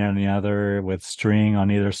cage painted on the other with string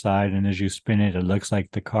on either side. And as you spin it, it looks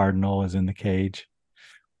like the cardinal is in the cage.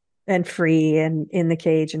 And free, and in the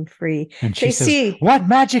cage and free. And she says, "What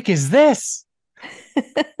magic is this?"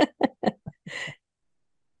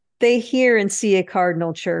 They hear and see a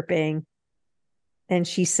cardinal chirping. And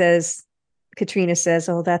Katrina says,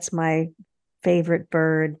 "Oh, that's my favorite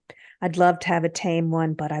bird. I'd love to have a tame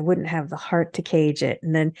one, but I wouldn't have the heart to cage it."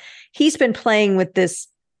 And then he's been playing with this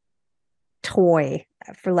toy,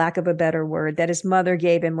 for lack of a better word, that his mother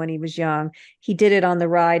gave him when he was young. He did it on the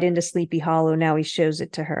ride into Sleepy Hollow. Now he shows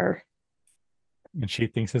it to her. And she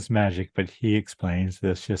thinks it's magic, but he explains that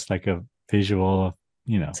it's just like a visual,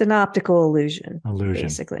 It's an optical illusion. Illusion.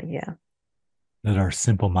 Basically, yeah. That our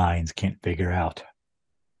simple minds can't figure out.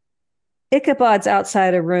 Ichabod's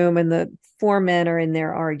outside a room, and the four men are in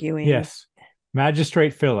there arguing. Yes.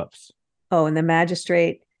 Magistrate Phillips. Oh, and the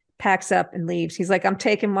magistrate packs up and leaves. He's like, "I'm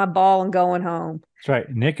taking my ball and going home." That's right.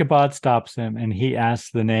 And Ichabod stops him, and he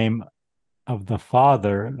asks the name of the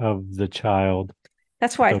father of the child.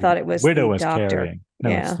 That's why I thought it was widow the was doctor. Carrying.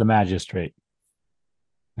 No, it's the magistrate.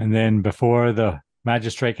 And then before the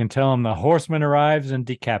magistrate can tell him, the horseman arrives and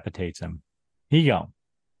decapitates him. He gone.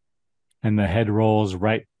 And the head rolls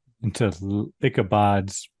right into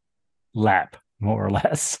Ichabod's lap, more or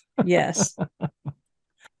less. Yes.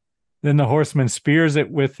 Then the horseman spears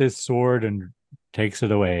it with his sword and takes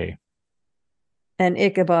it away. And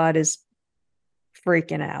Ichabod is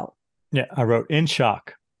freaking out. Yeah, I wrote in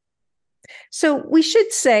shock. So we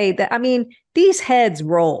should say that, these heads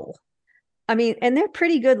roll. And they're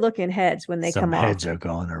pretty good looking heads when they come off. Some heads are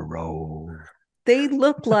going to roll. They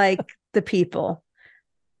look like the people.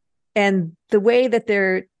 And the way that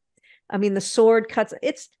the sword cuts,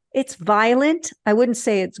 it's violent. I wouldn't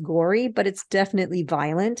say it's gory, but it's definitely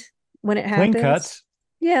violent when it happens. Clean cuts.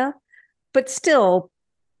 Yeah. But still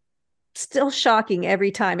shocking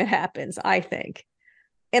every time it happens, I think.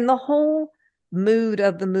 And the whole mood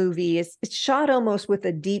of the movie it's shot almost with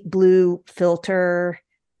a deep blue filter.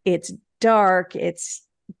 It's dark, it's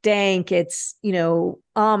dank, it's,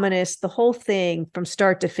 ominous. The whole thing from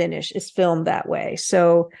start to finish is filmed that way.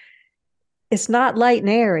 So it's not light and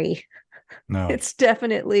airy. No. It's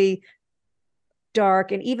definitely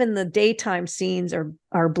dark. And even the daytime scenes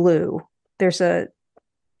are blue. There's a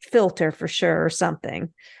filter for sure, or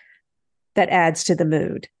something that adds to the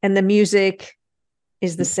mood. And the music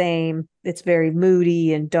is the same. It's very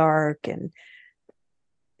moody and dark, and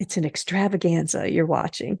it's an extravaganza you're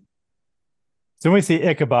watching. So we see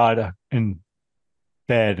Ichabod in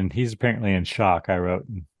bed, and he's apparently in shock, I wrote.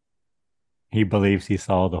 And he believes he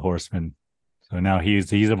saw the horseman. So now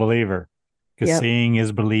he's a believer. Because seeing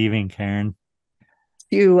is believing, Karen.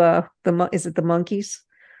 Is it the monkeys?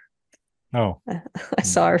 Oh. I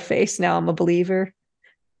saw her face. Now I'm a believer.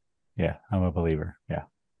 Yeah, I'm a believer. Yeah.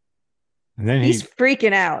 And then he's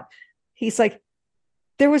freaking out. He's like,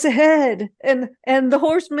 "There was a head and the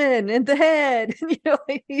horseman and the head."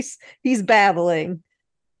 He's babbling.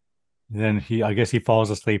 Then I guess he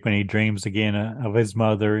falls asleep, and he dreams again of his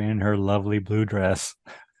mother in her lovely blue dress,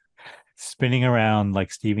 spinning around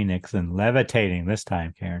like Stevie Nicks and levitating this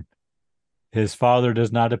time, Karen. His father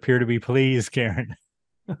does not appear to be pleased, Karen.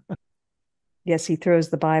 Yes, he throws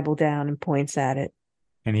the Bible down and points at it.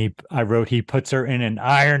 And I wrote, he puts her in an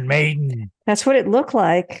Iron Maiden. That's what it looked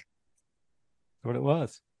like. That's what it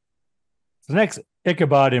was. So next,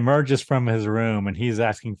 Ichabod emerges from his room, and he's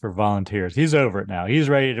asking for volunteers. He's over it now. He's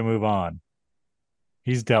ready to move on.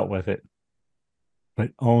 He's dealt with it.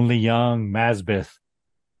 But only young Masbeth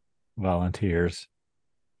volunteers.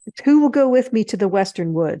 who will go with me to the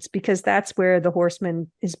Western Woods? Because that's where the horseman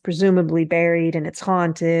is presumably buried and it's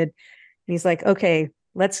haunted. And he's like, okay,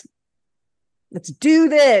 let's do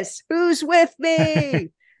this. Who's with me?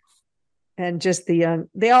 And just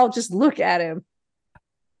they all just look at him,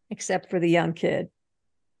 except for the young kid.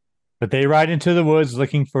 But they ride into the woods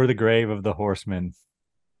looking for the grave of the horseman.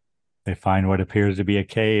 They find what appears to be a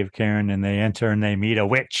cave, Karen, and they enter and they meet a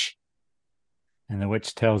witch. And the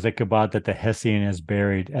witch tells Ichabod that the Hessian is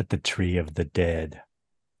buried at the tree of the dead.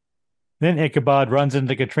 Then Ichabod runs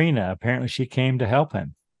into Katrina. Apparently she came to help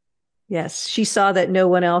him. Yes, she saw that no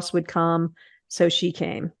one else would come, so she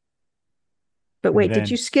came. But wait, did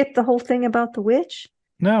you skip the whole thing about the witch?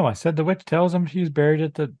 No, I said the witch tells him she's buried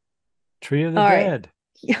at the tree of the dead.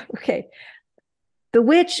 Yeah, okay. The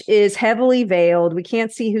witch is heavily veiled. We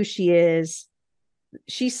can't see who she is.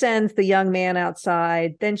 She sends the young man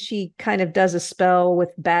outside. Then she kind of does a spell with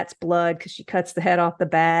bat's blood because she cuts the head off the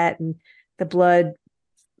bat and the blood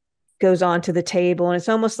goes onto the table. And it's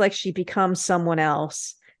almost like she becomes someone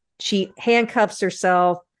else. She handcuffs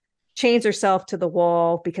herself, chains herself to the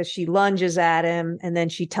wall because she lunges at him. And then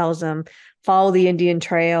she tells him, follow the Indian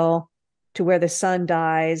trail to where the sun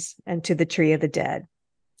dies and to the tree of the dead.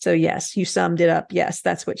 So yes, you summed it up. Yes,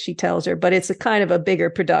 that's what she tells her, but it's a kind of a bigger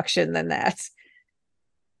production than that.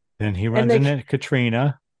 Then he runs into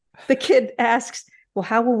Katrina. The kid asks, well,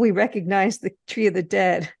 how will we recognize the tree of the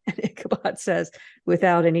dead? And Ichabod says,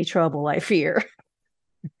 without any trouble, I fear.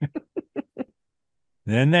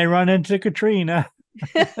 Then they run into Katrina.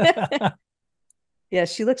 Yeah,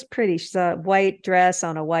 she looks pretty. She's a white dress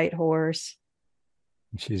on a white horse.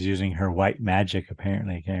 She's using her white magic,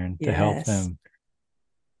 apparently, Karen, to help them.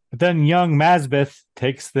 But then young Masbeth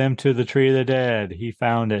takes them to the tree of the dead. He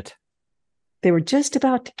found it. They were just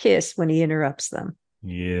about to kiss when he interrupts them.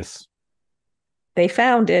 Yes. They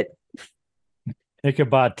found it.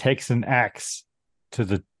 Ichabod takes an axe to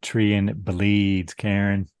the tree and it bleeds,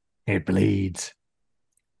 Karen. It bleeds.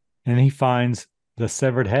 And he finds the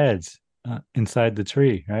severed heads inside the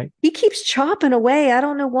tree, right? He keeps chopping away. I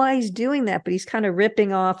don't know why he's doing that, but he's kind of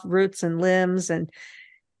ripping off roots and limbs and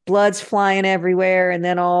blood's flying everywhere, and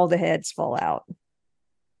then all the heads fall out.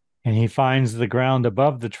 And he finds the ground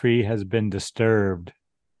above the tree has been disturbed,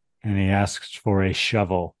 and he asks for a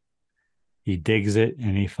shovel. He digs it,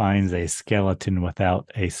 and he finds a skeleton without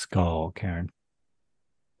a skull, Karen.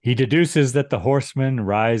 He deduces that the horseman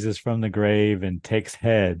rises from the grave and takes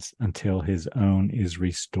heads until his own is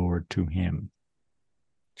restored to him.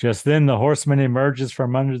 Just then, the horseman emerges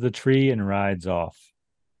from under the tree and rides off.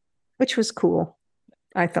 Which was cool.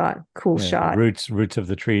 I thought, cool shot. Roots of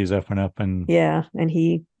the trees open up and and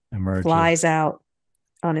he emerges. Flies out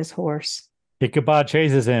on his horse. Ichabod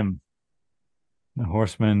chases him. The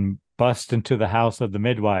horseman busts into the house of the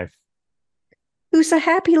midwife, who's a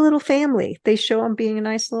happy little family. They show him being a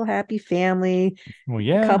nice little happy family. Well,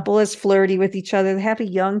 yeah. The couple is flirty with each other. They have a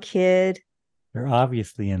young kid. They're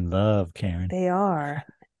obviously in love, Karen. They are.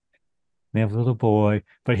 They have a little boy,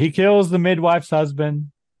 but he kills the midwife's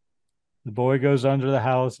husband. The boy goes under the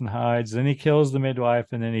house and hides. Then he kills the midwife,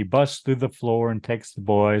 and then he busts through the floor and takes the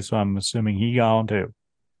boy. So I'm assuming he gone too.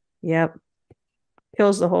 Yep.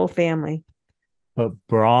 Kills the whole family. But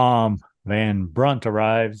Brom Van Brunt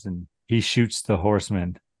arrives and he shoots the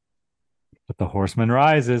horseman. But the horseman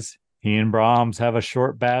rises. He and Brahms have a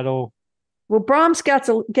short battle. Well, Brahms gets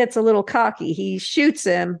a little cocky. He shoots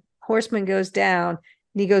him. Horseman goes down.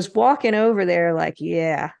 And he goes walking over there like,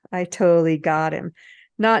 yeah, I totally got him.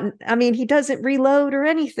 He doesn't reload or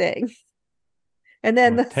anything. And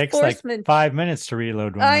then the takes horseman like 5 minutes to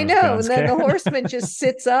reload. I know. And then the horseman just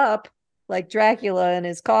sits up like Dracula in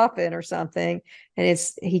his coffin or something. And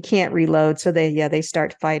he can't reload. So they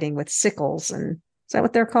start fighting with sickles. And is that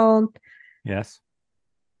what they're called? Yes.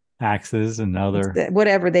 Axes and other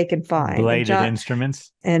whatever they can find. Bladed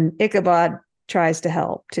instruments. And Ichabod tries to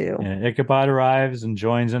help too. Yeah, Ichabod arrives and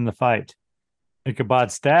joins in the fight.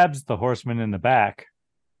 Ichabod stabs the horseman in the back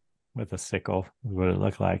with a sickle, is what it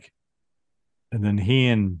looked like. And then he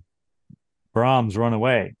and Brahms run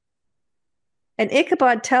away. And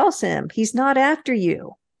Ichabod tells him, he's not after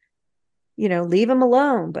you. Leave him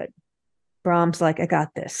alone. But Brahms like, I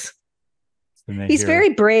got this. He's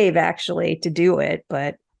very brave, actually, to do it.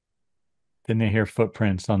 But then they hear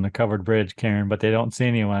footprints on the covered bridge, Karen, but they don't see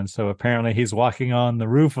anyone. So apparently he's walking on the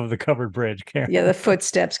roof of the covered bridge, Karen. Yeah, the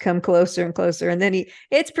footsteps come closer and closer. And then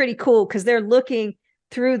it's pretty cool because they're looking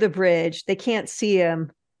through the bridge. They can't see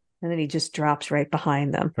him. And then he just drops right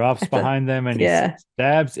behind them. Drops behind them and he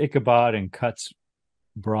stabs Ichabod and cuts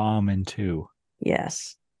Brom in two.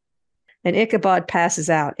 Yes. And Ichabod passes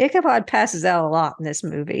out. Ichabod passes out a lot in this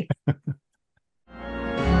movie.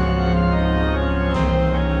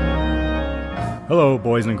 Hello,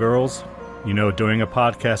 boys and girls. You know, doing a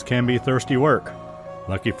podcast can be thirsty work.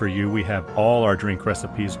 Lucky for you, we have all our drink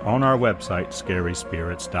recipes on our website,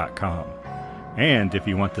 scaryspirits.com. And if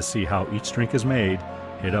you want to see how each drink is made,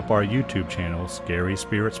 hit up our YouTube channel, Scary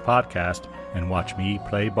Spirits Podcast, and watch me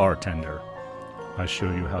play bartender. I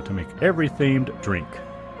show you how to make every themed drink.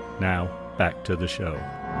 Now, back to the show.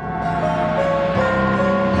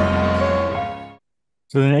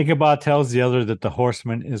 So then Ichabod tells the other that the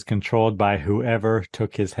horseman is controlled by whoever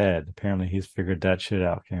took his head. Apparently he's figured that shit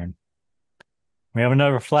out, Karen. We have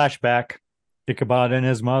another flashback. Ichabod and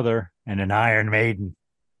his mother and an Iron Maiden.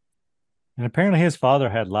 And apparently his father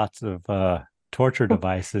had lots of torture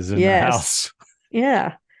devices in the house.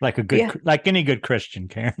 Yeah. Like any good Christian,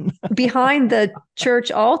 Karen. Behind the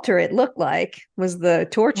church altar, it looked like, was the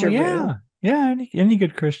torture room. Yeah, any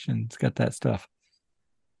good Christian's got that stuff.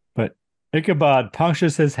 But Ichabod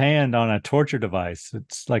punctures his hand on a torture device.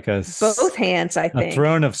 It's like both hands, I think. A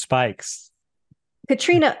throne of spikes.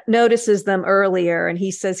 Katrina notices them earlier, and he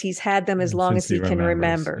says he's had them as long as he can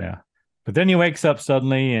remember. Yeah. But then he wakes up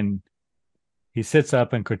suddenly, and he sits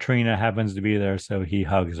up, and Katrina happens to be there, so he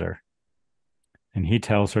hugs her. And he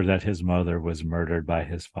tells her that his mother was murdered by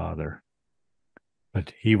his father.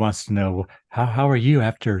 But he wants to know, how are you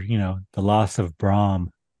after, the loss of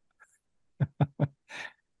Brahm?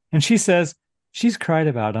 And she says she's cried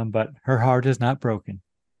about him, but her heart is not broken.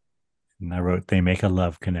 And I wrote, they make a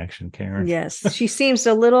love connection, Karen. Yes. She seems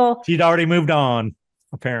a little... She'd already moved on,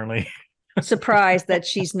 apparently. Surprised that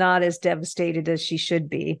she's not as devastated as she should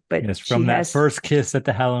be. But yes, from that first kiss at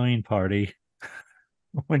the Halloween party,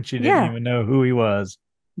 when she didn't even know who he was.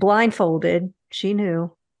 Blindfolded, she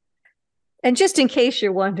knew. And just in case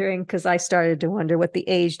you're wondering, because I started to wonder what the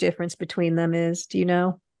age difference between them is. Do you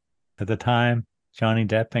know? At the time, Johnny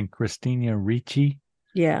Depp and Christina Ricci.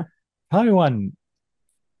 Yeah. Probably wasn't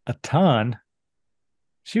a ton.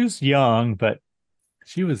 She was young, but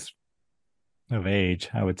she was of age,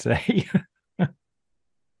 I would say.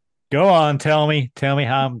 Go on, tell me how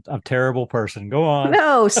I'm a terrible person. Go on.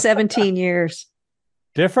 No, 17 years.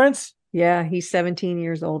 Difference? Yeah, he's 17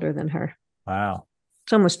 years older than her. Wow.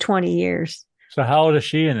 It's almost 20 years. So how old is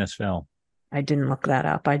she in this film? I didn't look that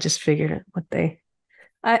up. I just figured it.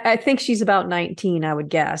 I think she's about 19, I would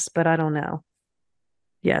guess, but I don't know.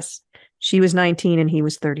 Yes. She was 19 and he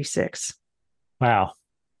was 36. Wow.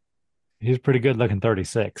 He's pretty good looking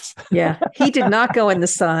 36. Yeah. He did not go in the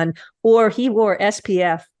sun, or he wore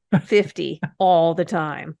SPF 50 all the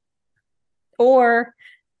time, or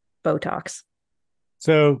Botox.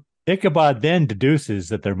 So Ichabod then deduces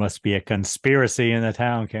that there must be a conspiracy in the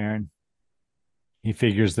town, Karen. He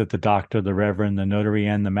figures that the doctor, the reverend, the notary,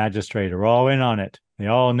 and the magistrate are all in on it. They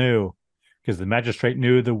all knew, because the magistrate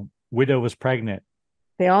knew the widow was pregnant.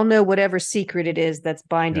 They all know whatever secret it is that's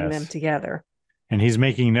binding them together. And he's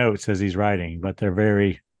making notes as he's writing, but they're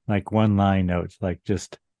very like one-line notes, like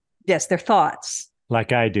just... Yes, they're thoughts.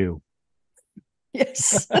 Like I do.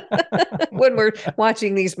 Yes. When we're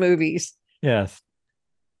watching these movies. Yes.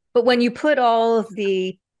 But when you put all of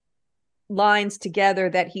the lines together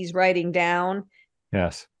that he's writing down,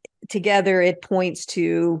 yes, together, it points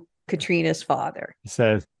to Katrina's father. It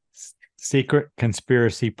says, secret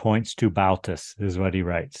conspiracy points to Baltus, is what he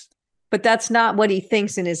writes. But that's not what he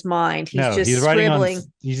thinks in his mind. He's just scribbling.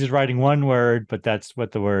 He's just writing one word, but that's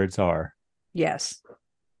what the words are. Yes.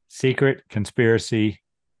 Secret conspiracy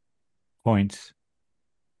points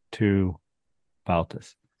to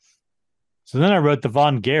Baltus. So then I wrote the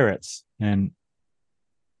Von Garretts, and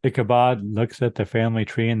Ichabod looks at the family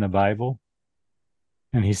tree in the Bible,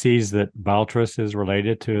 and he sees that Baltus is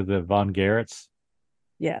related to the Von Garretts.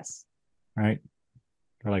 Yes. Right?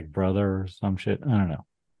 They're like brother or some shit. I don't know.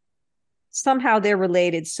 Somehow they're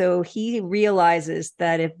related. So he realizes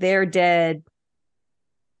that if they're dead,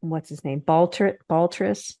 what's his name?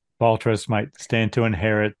 Baltus? Baltus might stand to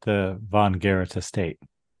inherit the Von Garretts estate.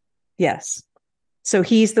 Yes. So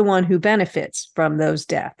he's the one who benefits from those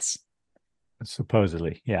deaths.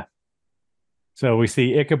 Supposedly, yeah. So we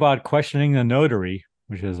see Ichabod questioning the notary,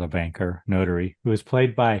 which is a banker notary, who is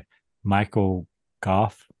played by Michael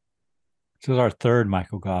Goff. This is our third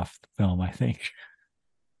Michael Goff film, I think.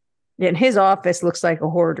 And his office looks like a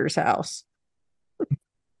hoarder's house.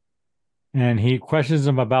 And he questions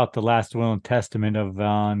him about the last will and testament of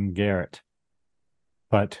Von Garrett.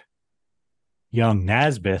 But young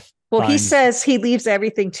Nasbeth... he says he leaves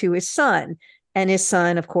everything to his son. And his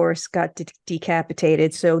son, of course, got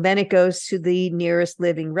decapitated. So then it goes to the nearest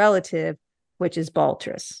living relative, which is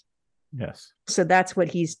Baltus. Yes. So that's what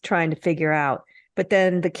he's trying to figure out. But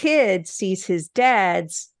then the kid sees his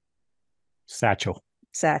dad's satchel.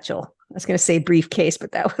 I was going to say briefcase,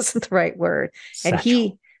 but that wasn't the right word. Satchel. And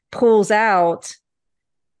he pulls out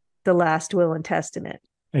the last will and testament.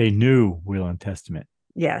 A new will and testament.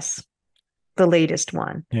 Yes. The latest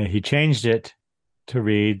one. Yeah, he changed it to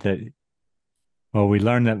read that, well, we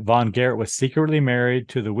learned that Von Garrett was secretly married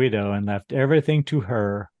to the widow and left everything to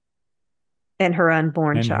her and her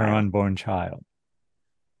unborn child.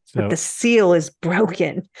 So, but the seal is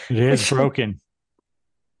broken. It is broken.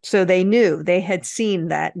 So they knew, they had seen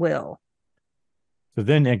that will. So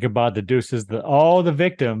then Ichabod deduces that all the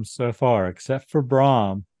victims so far, except for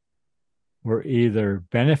Brom, were either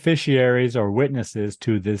beneficiaries or witnesses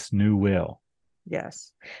to this new will.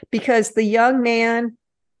 Yes. Because the young man,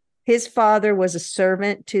 his father was a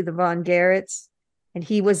servant to the Von Garretts, and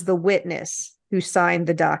he was the witness who signed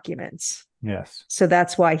the documents. Yes. So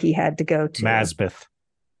that's why he had to go to Masbeth.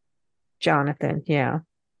 Jonathan, yeah.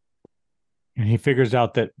 And he figures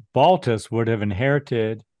out that Baltus would have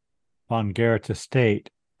inherited Von Garrett's estate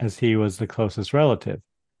as he was the closest relative.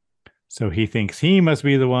 So he thinks he must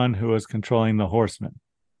be the one who was controlling the horsemen.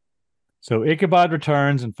 So Ichabod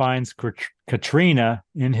returns and finds Katrina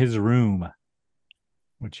in his room,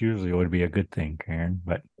 which usually would be a good thing, Karen,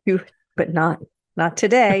 but not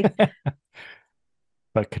today.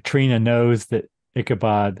 But Katrina knows that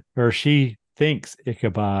Ichabod, or she thinks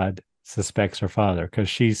Ichabod suspects her father because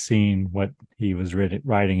she's seen what he was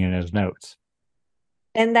writing in his notes.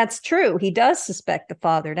 And that's true. He does suspect the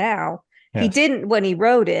father now. Yes. He didn't when he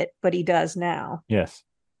wrote it, but he does now. Yes.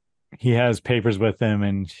 He has papers with him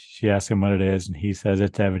and she asks him what it is and he says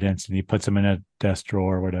it's evidence and he puts them in a desk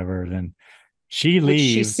drawer or whatever. Then she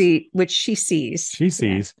leaves. Which she sees. She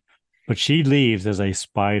sees. Yeah. But she leaves as a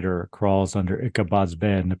spider crawls under Ichabod's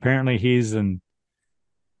bed. And apparently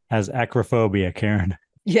has acrophobia, Karen.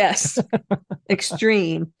 Yes.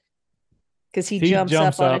 Extreme. Because he jumps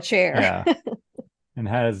up on a chair. Yeah. And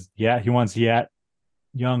he wants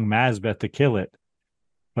young Masbeth to kill it.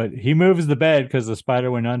 But he moves the bed because the spider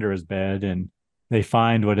went under his bed and they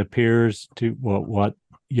find what appears to what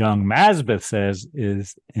young Masbeth says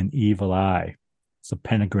is an evil eye. It's a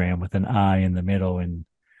pentagram with an eye in the middle and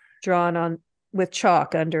drawn on with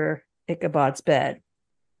chalk under Ichabod's bed.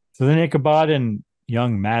 So then Ichabod and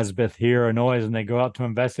young Masbeth hear a noise and they go out to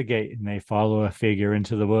investigate and they follow a figure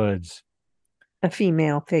into the woods. A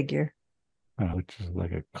female figure. Which is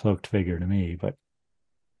like a cloaked figure to me, but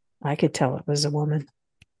I could tell it was a woman.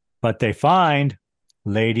 But they find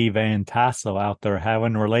Lady Van Tassel out there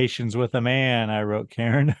having relations with a man, I wrote,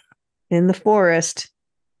 Karen. In the forest.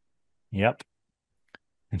 Yep.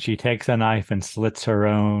 And she takes a knife and slits her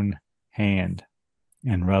own hand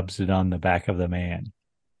and rubs it on the back of the man.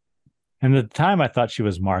 And at the time, I thought she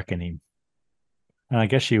was marking him. And I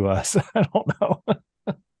guess she was. I don't know.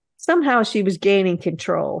 Somehow she was gaining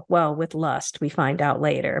control. Well, with lust, we find out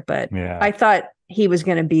later. But yeah. I thought he was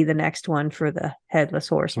going to be the next one for the Headless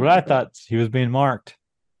Horseman. Well, I thought he was being marked.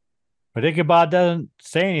 But Ichabod doesn't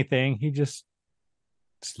say anything. He just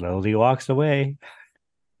slowly walks away.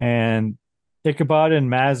 And Ichabod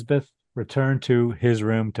and Masbeth return to his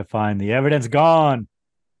room to find the evidence gone.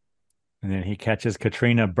 And then he catches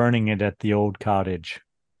Katrina burning it at the old cottage.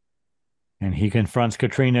 And he confronts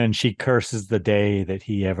Katrina and she curses the day that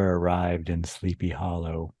he ever arrived in Sleepy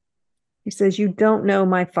Hollow. He says, "You don't know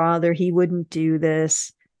my father. He wouldn't do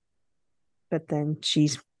this." But then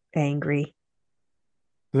she's angry.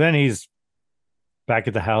 Then he's back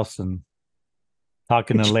at the house and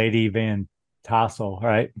talking to Lady Van Tassel,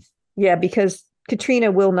 right? Yeah, because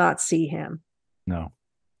Katrina will not see him. No.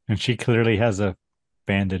 And she clearly has a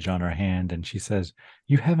bandage on her hand. And she says,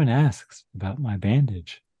 "You haven't asked about my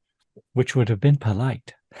bandage," which would have been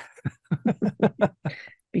polite.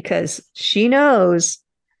 Because she knows.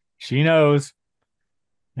 She knows.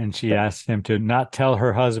 And she asked him to not tell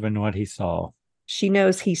her husband what he saw. She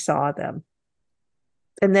knows he saw them.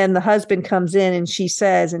 And then the husband comes in and she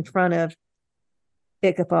says in front of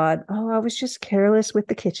Ichabod, "Oh, I was just careless with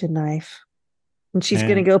the kitchen knife." And she's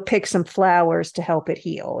going to go pick some flowers to help it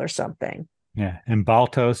heal or something. Yeah. And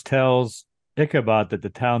Baltos tells Ichabod that the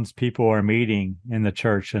townspeople are meeting in the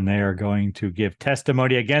church and they are going to give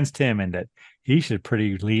testimony against him and that he should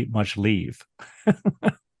pretty much leave.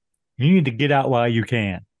 You need to get out while you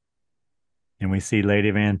can. And we see Lady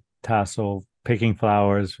Van Tassel picking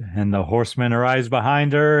flowers and the horseman arrives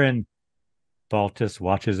behind her and Baltus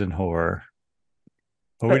watches in horror.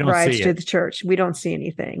 But we don't rides see to it. The church. We don't see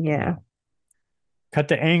anything. Yeah. No. Cut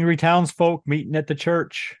to angry townsfolk meeting at the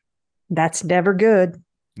church. That's never good.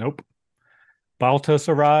 Nope. Baltus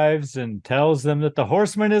arrives and tells them that the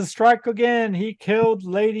horseman is strike again. He killed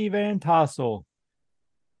Lady Van Tassel.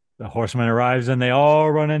 The horseman arrives and they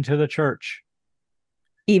all run into the church.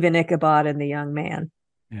 Even Ichabod and the young man.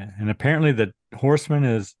 Yeah, and apparently the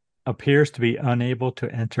horseman appears to be unable to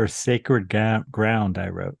enter sacred ground, I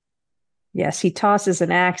wrote. Yes, he tosses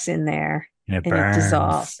an axe in there And it and burns. it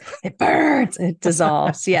dissolves. It burns. It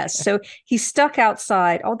dissolves. Yes. So he's stuck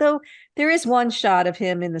outside, although there is one shot of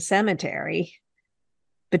him in the cemetery,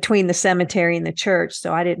 between the cemetery and the church.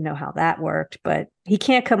 So I didn't know how that worked, but he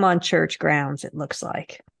can't come on church grounds, it looks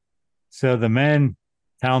like. So the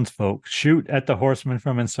townsfolk, shoot at the horseman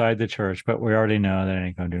from inside the church, but we already know that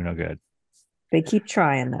ain't going to do no good. They keep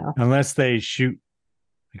trying, though. Unless they shoot.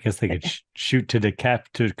 I guess they could shoot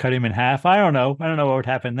to cut him in half. I don't know. I don't know what would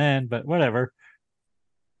happen then, but whatever.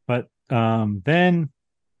 But then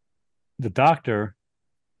the doctor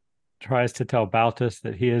tries to tell Baltus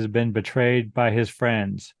that he has been betrayed by his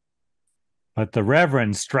friends. But the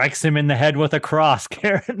Reverend strikes him in the head with a cross,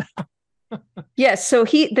 Karen. Yes, so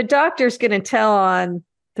the doctor's going to tell on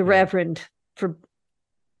the Reverend for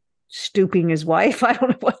stooping his wife. I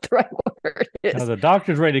don't know what the right word is. Now, the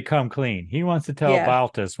doctor's ready to come clean. He wants to tell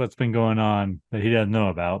Baltus what's been going on that he doesn't know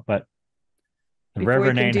about, but the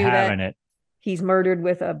Reverend ain't having it. He's murdered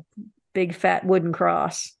with a big fat wooden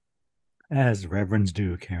cross. As reverends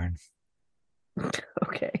do, Karen.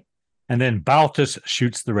 Okay. And then Baltus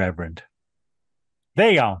shoots the Reverend.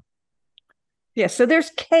 There you go. Yeah, so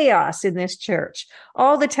there's chaos in this church.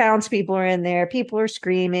 All the townspeople are in there. People are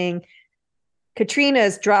screaming. Katrina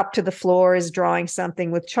is dropped to the floor, is drawing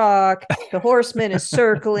something with chalk. The horseman is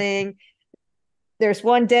circling. There's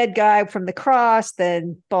one dead guy from the cross.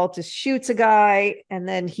 Then Baltus shoots a guy. And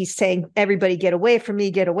then he's saying, everybody get away from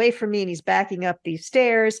me, get away from me. And he's backing up these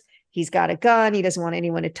stairs. He's got a gun. He doesn't want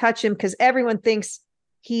anyone to touch him because everyone thinks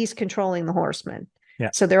he's controlling the horseman.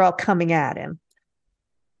 Yeah. So they're all coming at him.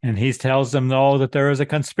 And he tells them, though, that there is a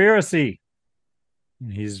conspiracy.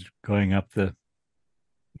 And he's going up the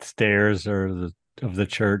stairs of the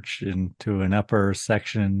church into an upper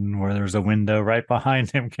section where there's a window right behind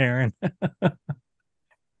him, Karen.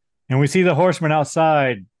 And we see the horseman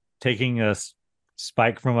outside taking a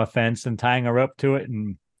spike from a fence and tying a rope to it.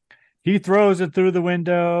 And he throws it through the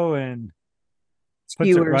window and puts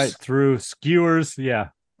it right through, skewers,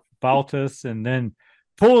 Baltus, and then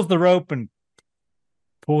pulls the rope and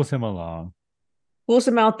pulls him along. Pulls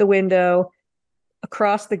him out the window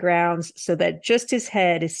across the grounds so that just his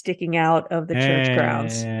head is sticking out of the church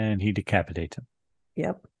grounds. And he decapitates him.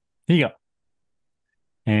 Yep. Here you go.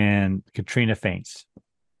 And Katrina faints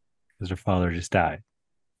because her father just died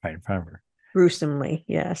right in front of her. Gruesomely,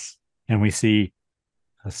 yes. And we see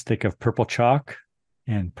a stick of purple chalk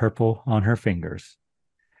and purple on her fingers.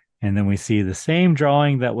 And then we see the same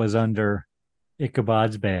drawing that was under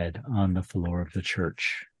Ichabod's bed on the floor of the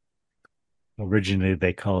church. Originally,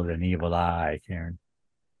 they called it an evil eye, Karen.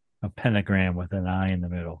 A pentagram with an eye in the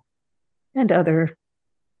middle. And other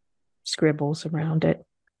scribbles around it,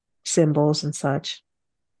 symbols and such.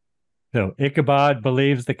 So Ichabod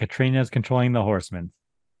believes that Katrina is controlling the horseman.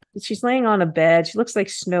 She's laying on a bed. She looks like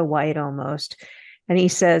Snow White almost. And he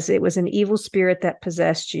says it was an evil spirit that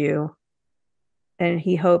possessed you. And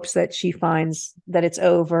he hopes that she finds that it's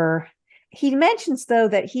over. He mentions, though,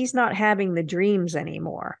 that he's not having the dreams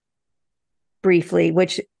anymore, briefly,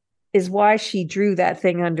 which is why she drew that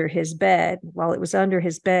thing under his bed. While it was under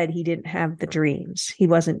his bed, he didn't have the dreams. He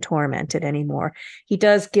wasn't tormented anymore. He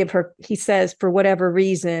does give her, he says, for whatever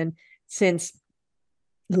reason, since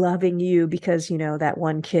loving you, because, that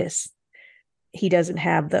one kiss, he doesn't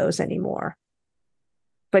have those anymore.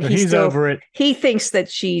 But he's over it. He thinks that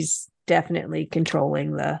she's definitely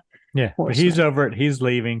controlling the horseman. But he's over it. He's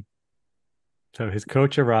leaving. So his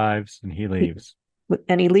coach arrives and he leaves.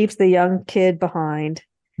 And he leaves the young kid behind.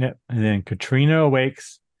 Yep. And then Katrina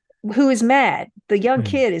awakes. Who is mad. The young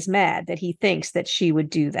kid is mad that he thinks that she would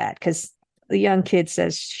do that because the young kid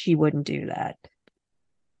says she wouldn't do that.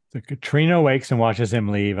 So Katrina awakes and watches him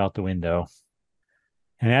leave out the window.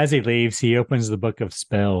 And as he leaves, he opens the book of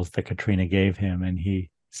spells that Katrina gave him, and he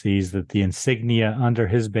sees that the insignia under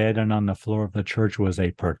his bed and on the floor of the church was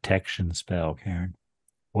a protection spell, Karen.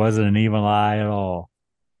 Wasn't an evil eye at all.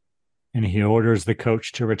 And he orders the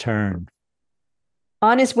coach to return.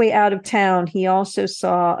 On his way out of town, he also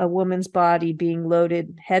saw a woman's body being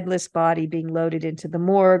loaded, headless body being loaded into the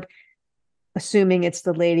morgue, assuming it's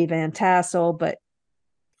the Lady Van Tassel, but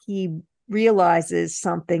he realizes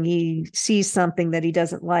something. He sees something that he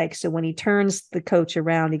doesn't like. So when he turns the coach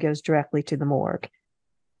around, he goes directly to the morgue.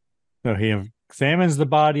 So he examines the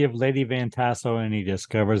body of Lady Van Tassel and he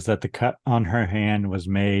discovers that the cut on her hand was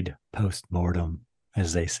made post-mortem,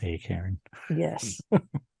 as they say, Karen. Yes.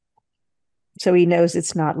 So he knows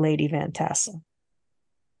it's not Lady Van Tassel.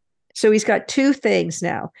 So he's got two things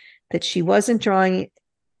now, that she wasn't drawing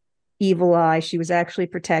evil eye. She was actually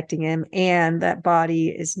protecting him, and that body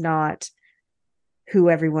is not who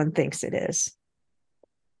everyone thinks it is.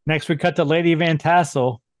 Next, we cut to Lady Van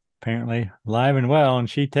Tassel, apparently alive and well, and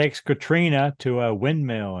she takes Katrina to a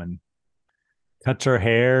windmill and cuts her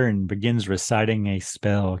hair and begins reciting a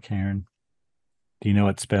spell, Karen. Do you know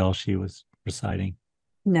what spell she was reciting?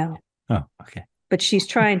 No. Oh, okay. But she's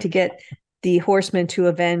trying to get the horseman to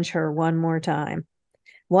avenge her one more time.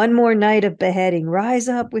 One more night of beheading. Rise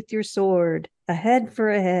up with your sword. A head for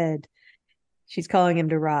a head. She's calling him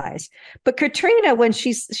to rise. But Katrina, when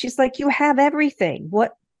she's like, you have everything.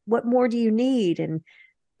 What more do you need? And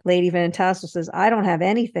Lady Van Tassel says, I don't have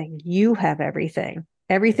anything. You have everything.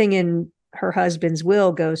 Everything in her husband's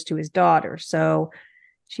will goes to his daughter. So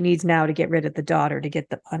she needs now to get rid of the daughter to get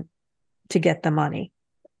the money.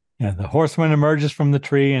 Yeah, the horseman emerges from the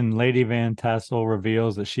tree, and Lady Van Tassel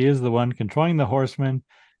reveals that she is the one controlling the horseman.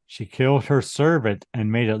 She killed her servant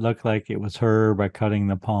and made it look like it was her by cutting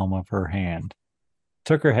the palm of her hand.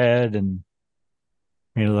 Took her head and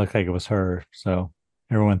made it look like it was her, so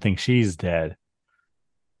everyone thinks she's dead.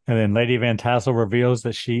 And then Lady Van Tassel reveals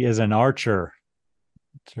that she is an archer.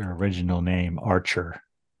 It's her original name, Archer.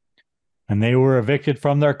 And they were evicted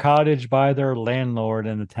from their cottage by their landlord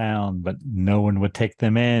in the town, but no one would take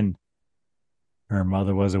them in. Her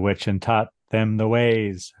mother was a witch and taught them the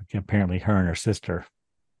ways, apparently her and her sister.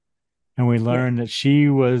 And we learned that she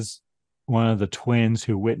was one of the twins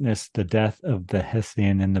who witnessed the death of the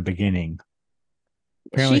Hessian in the beginning.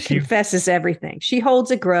 Apparently she confesses everything. She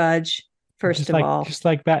holds a grudge, first of all. Just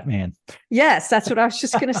like Batman. Yes, that's what I was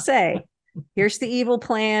just going to say. Here's the evil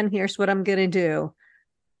plan. Here's what I'm going to do.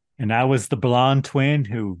 And I was the blonde twin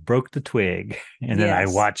who broke the twig, and then I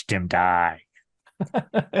watched him die.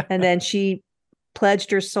 And then she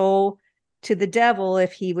pledged her soul to the devil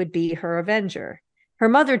if he would be her avenger. Her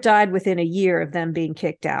mother died within a year of them being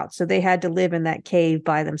kicked out, so they had to live in that cave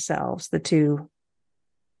by themselves, the two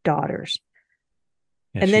daughters.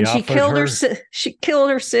 Yeah, and then she killed she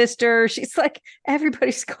killed her sister. She's like,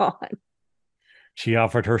 everybody's gone. She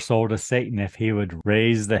offered her soul to Satan if he would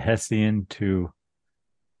raise the Hessian to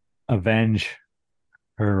avenge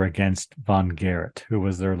her against von Garrett, who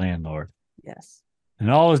was their landlord. Yes. And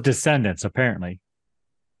all his descendants, apparently.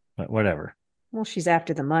 But whatever. Well, she's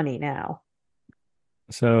after the money now.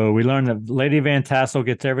 So we learned that Lady Van Tassel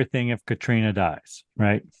gets everything if Katrina dies,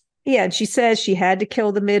 right? Yeah, and she says she had to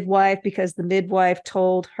kill the midwife because the midwife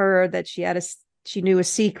told her that she knew a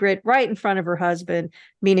secret right in front of her husband,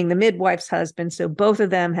 meaning the midwife's husband. So both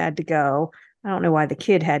of them had to go. I don't know why the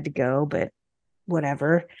kid had to go, but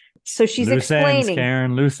whatever. So she's explaining, ends,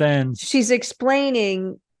 Karen, loose ends. She's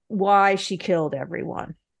explaining why she killed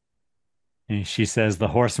everyone. And she says, the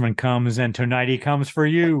horseman comes and tonight he comes for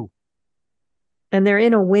you. And they're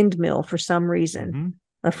in a windmill for some reason. Mm-hmm.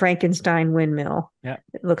 A Frankenstein windmill. Yeah.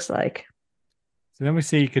 It looks like. So then we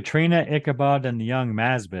see Katrina, Ichabod, and the young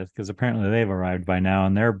Masbeth, because apparently they've arrived by now,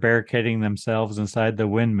 and they're barricading themselves inside the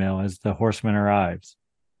windmill as the horseman arrives.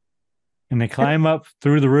 And they climb up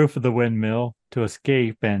through the roof of the windmill to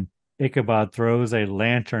escape, and Ichabod throws a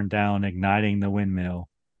lantern down, igniting the windmill.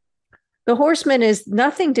 The horseman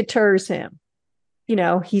nothing deters him. You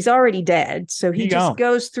know, he's already dead, so he just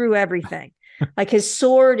goes through everything. Like his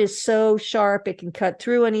sword is so sharp, it can cut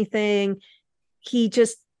through anything. He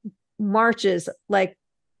just marches like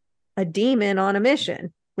a demon on a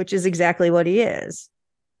mission, which is exactly what he is.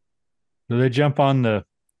 So they jump on the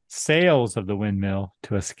sails of the windmill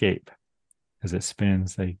to escape. As it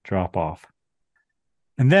spins, they drop off.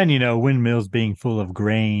 And then, windmills being full of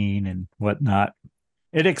grain and whatnot,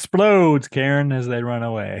 it explodes, Karen, as they run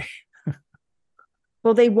away.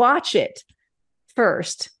 Well, they watch it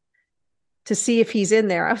first to see if he's in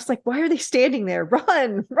there. I was like, why are they standing there?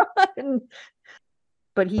 Run, run.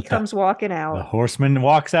 But he comes walking out. The horseman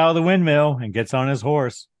walks out of the windmill and gets on his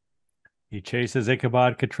horse. He chases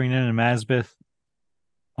Ichabod, Katrina, and Masbeth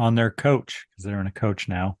on their coach, because they're in a coach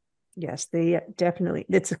now. Yes, they definitely.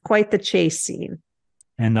 It's quite the chase scene.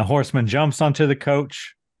 And the horseman jumps onto the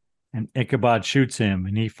coach, and Ichabod shoots him,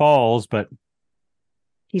 and he falls, but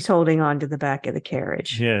he's holding on to the back of the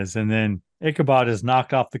carriage. Yes, and then Ichabod is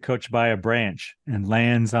knocked off the coach by a branch and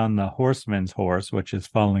lands on the horseman's horse, which is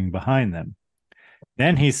following behind them.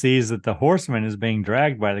 Then he sees that the horseman is being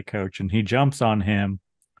dragged by the coach, and he jumps on him,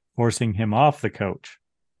 forcing him off the coach.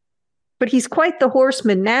 But he's quite the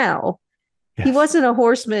horseman now. Yes. He wasn't a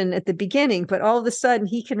horseman at the beginning, but all of a sudden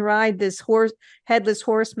he can ride this headless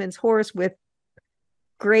horseman's horse with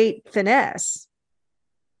great finesse.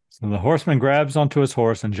 So the horseman grabs onto his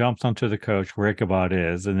horse and jumps onto the coach where Ichabod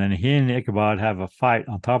is, and then he and Ichabod have a fight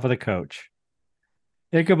on top of the coach.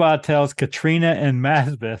 Ichabod tells Katrina and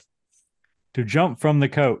Masbeth to jump from the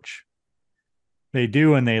coach. They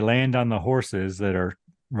do, and they land on the horses that are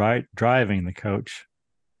driving the coach.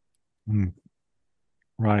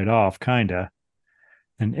 Right off, kinda.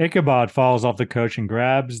 And Ichabod falls off the coach and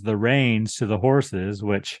grabs the reins to the horses,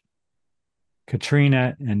 which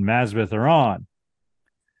Katrina and Mazbeth are on.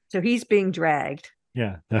 So he's being dragged.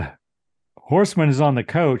 Yeah, the horseman is on the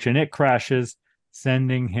coach and it crashes,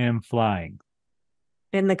 sending him flying.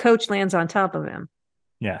 And the coach lands on top of him.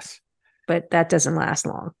 Yes. But that doesn't last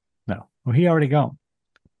long. No. Well, he already gone.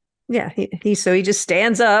 Yeah, he just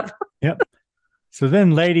stands up. Yep. So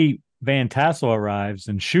then Lady Van Tassel arrives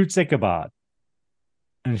and shoots Ichabod.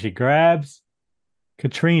 And she grabs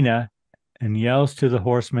Katrina and yells to the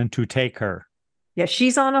horseman to take her. Yeah,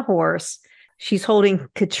 she's on a horse. She's holding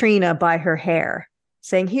Katrina by her hair,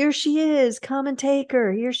 saying, "Here she is. Come and take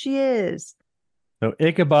her. Here she is." So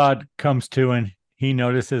Ichabod comes to and he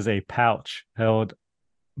notices a pouch held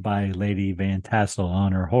by Lady Van Tassel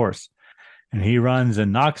on her horse. And he runs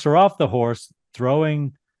and knocks her off the horse,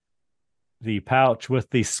 throwing the pouch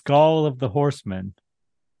with the skull of the horseman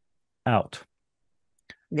out.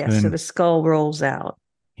 Yes, so the skull rolls out.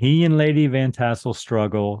 He and Lady Van Tassel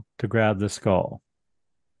struggle to grab the skull.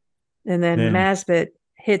 And then Mazbeth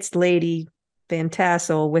hits Lady Van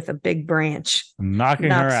Tassel with a big branch.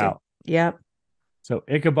 Knocking her out. Yep. So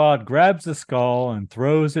Ichabod grabs the skull and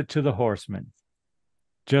throws it to the horseman,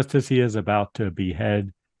 just as he is about to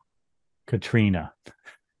behead Katrina.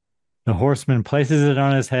 The horseman places it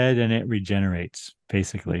on his head and it regenerates,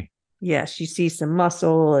 basically. Yes, you see some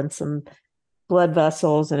muscle and some blood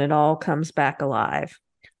vessels, and it all comes back alive.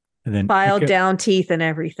 And then filed down teeth and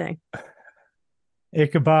everything.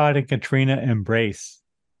 Ichabod and Katrina embrace.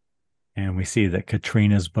 And we see that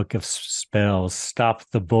Katrina's book of spells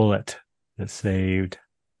stopped the bullet that saved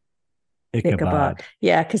Ichabod.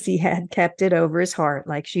 Yeah, because he had kept it over his heart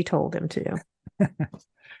like she told him to.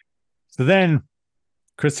 So then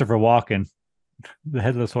Christopher Walken, the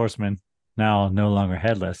Headless Horseman, now no longer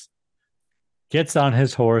headless, gets on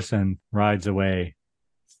his horse and rides away,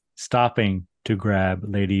 stopping to grab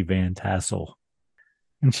Lady Van Tassel.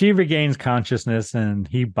 And she regains consciousness and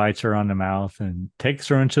he bites her on the mouth and takes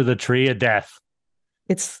her into the tree of death.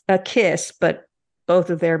 It's a kiss, but both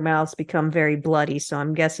of their mouths become very bloody, so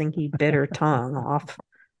I'm guessing he bit her tongue off.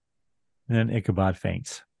 And then Ichabod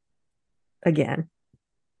faints. Again.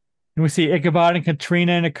 And we see Ichabod and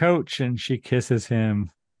Katrina in a coach, and she kisses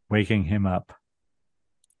him, waking him up.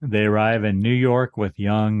 They arrive in New York with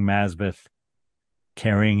young Mazbeth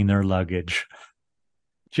carrying their luggage.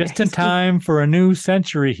 Just in time for a new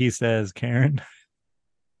century, he says, Karen.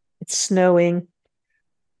 It's snowing.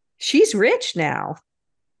 She's rich now.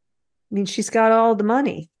 I mean, she's got all the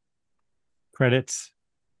money. Credits.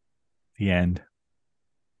 The end.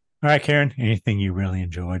 All right, Karen, anything you really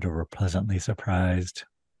enjoyed or were pleasantly surprised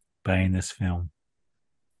by in this film?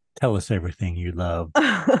 Tell us everything you loved.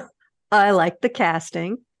 I liked the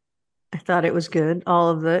casting. I thought it was good. All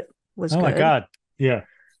of it was good. Oh, my God. Yeah.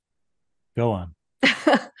 Go on.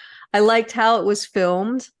 I liked how it was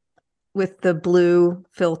filmed with the blue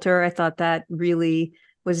filter. I thought that really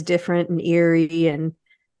was different and eerie and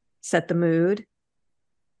set the mood.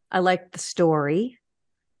 I liked the story,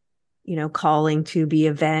 you know, calling to be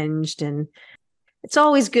avenged. And it's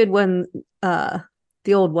always good when the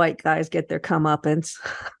old white guys get their comeuppance.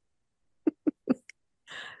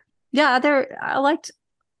 Yeah, I liked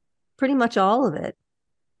pretty much all of it.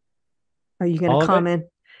 Are you going to comment?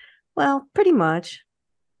 Well, pretty much.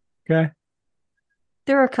 Okay.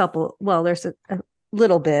 There are a couple. Well, there's a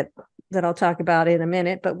little bit that I'll talk about in a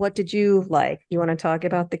minute. But what did you like? You want to talk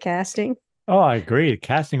about the casting? Oh, I agree. The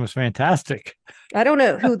casting was fantastic. I don't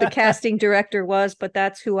know who the casting director was, but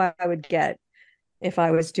that's who I would get if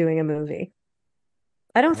I was doing a movie.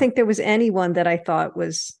 I don't think there was anyone that I thought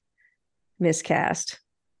was miscast.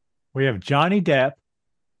 We have Johnny Depp,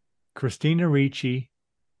 Christina Ricci,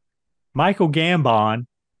 Michael Gambon,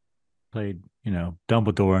 played, you know,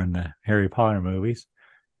 Dumbledore in the Harry Potter movies.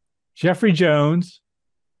 Jeffrey Jones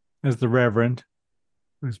as the Reverend.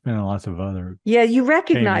 There's been lots of other. Yeah, you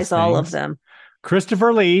recognize all of them.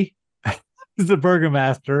 Christopher Lee is the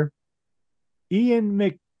Burgomaster. Ian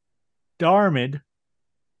McDiarmid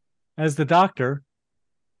as the Doctor,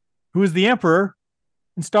 who is the Emperor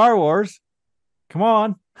in Star Wars. Come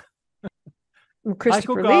on. Well,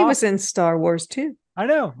 Christopher Lee was in Star Wars too. I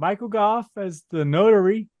know. Michael Goff as the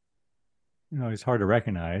Notary. You know, he's hard to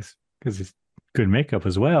recognize because he's good makeup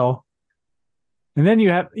as well. And then you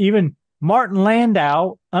have even Martin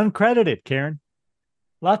Landau, uncredited, Karen.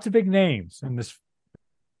 Lots of big names in this.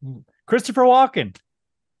 Christopher Walken,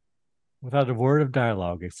 without a word of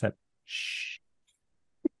dialogue except shh.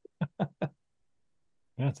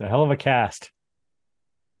 That's a hell of a cast.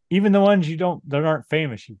 Even the ones that aren't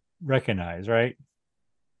famous, you recognize, right?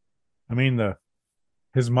 I mean,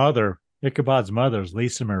 his mother, Ichabod's mother, is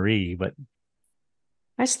Lisa Marie, but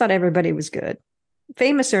I just thought everybody was good.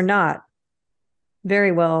 Famous or not,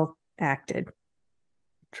 very well acted.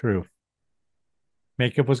 true.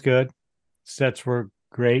 Makeup was good. Sets were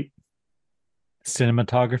great.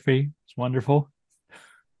 Cinematography was wonderful.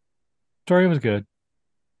 Story was good.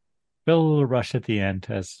 Felt a little rushed at the end,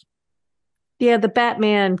 as Yeah, the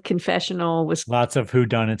Batman confessional was. lots of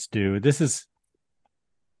whodunits do. Is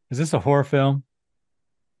this a horror film?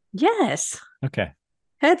 Yes. Okay.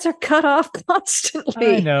 Heads are cut off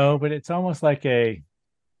constantly. I know, but it's almost like a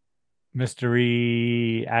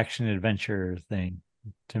mystery action adventure thing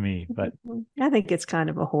to me. But I think it's kind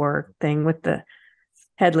of a horror thing with the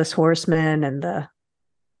Headless Horseman and the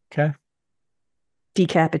okay.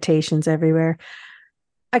 decapitations everywhere.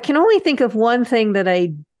 I can only think of one thing that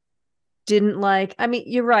I didn't like. I mean,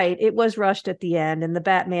 you're right. It was rushed at the end, and the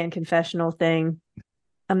Batman confessional thing,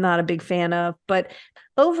 I'm not a big fan of. But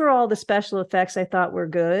overall, the special effects I thought were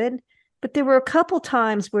good. But there were a couple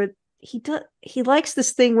times where he likes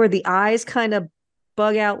this thing where the eyes kind of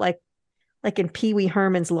bug out, like in Pee Wee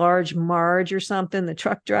Herman's Large Marge or something. The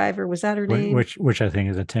truck driver, was that her name? Which I think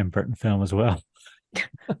is a Tim Burton film as well.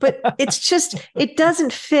 But it's just, it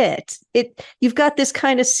doesn't fit. You've got this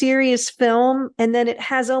kind of serious film, and then it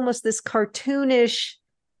has almost this cartoonish,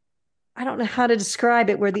 I don't know how to describe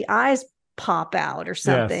it, where the eyes pop out or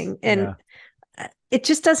something. Yes, and it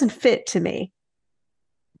just doesn't fit to me.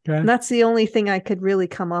 Okay. And that's the only thing I could really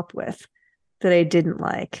come up with that I didn't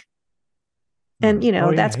like. And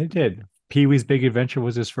that's it did. Pee-wee's Big Adventure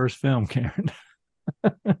was his first film, Karen.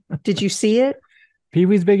 Did you see it?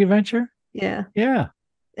 Pee-wee's Big Adventure? Yeah. Yeah.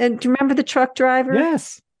 And do you remember the truck driver?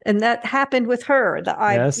 Yes. And that happened with her.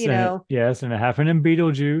 Yes, and it happened in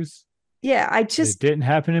Beetlejuice. Yeah, It didn't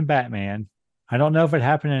happen in Batman. I don't know if it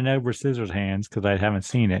happened in Edward Scissorhands because I haven't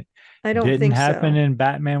seen it. I don't think so. It didn't happen so. in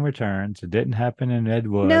Batman Returns. It didn't happen in Ed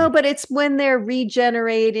Wood. No, but it's when they're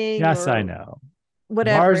regenerating. Yes, I know.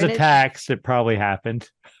 Whatever. Mars Attacks, it probably happened.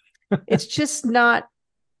 It's just not,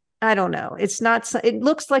 I don't know. It's not, it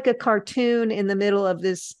looks like a cartoon in the middle of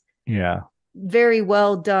this. Yeah. Very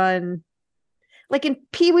well done. Like in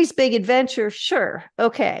Pee-wee's Big Adventure, sure.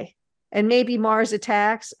 Okay. And maybe Mars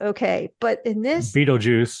Attacks. Okay. But in this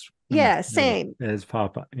Beetlejuice. Yeah, same. Eyes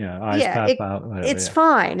pop out. Yeah, eyes pop out. Whatever, it's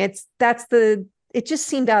fine. It just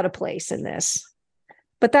seemed out of place in this.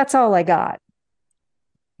 But that's all I got.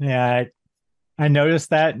 Yeah, I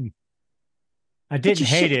noticed that. And I didn't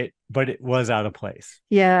hate it, but it was out of place.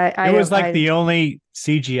 Yeah, it was like the only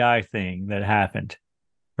CGI thing that happened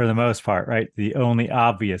for the most part, right? The only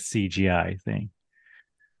obvious CGI thing.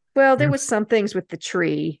 Well, there was some things with the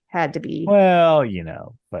tree had to be. Well,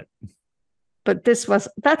 but that's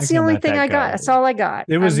the only thing I got. That's all I got.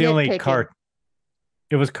 It was the only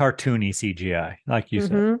it was cartoony CGI, like you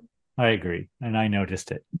said. I agree. And I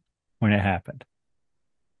noticed it when it happened.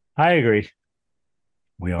 I agree.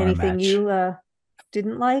 We are anything a match. You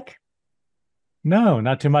didn't like? No,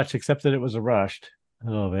 not too much, except that it was rushed a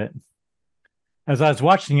little bit. As I was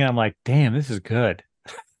watching it, I'm like, damn, this is good.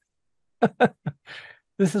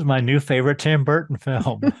 This is my new favorite Tim Burton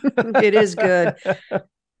film. It is good.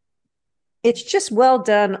 It's just well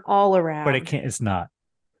done all around. But it's not.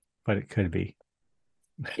 But it could be.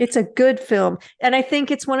 It's a good film. And I think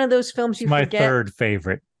it's one of those films it's my third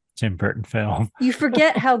favorite Tim Burton film. You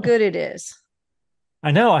forget how good it is. I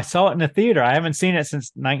know. I saw it in the theater. I haven't seen it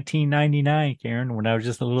since 1999, Karen, when I was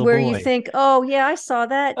just a little boy. Where you think, oh, yeah, I saw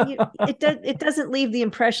that. It doesn't leave the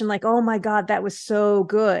impression like, oh, my God, that was so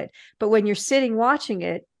good. But when you're sitting watching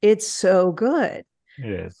it, it's so good. It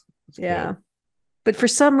is. It's yeah. good. But for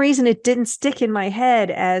some reason, it didn't stick in my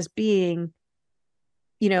head as being,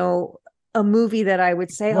 a movie that I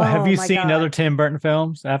would say, have you seen God. other Tim Burton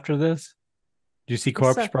films after this? Do you see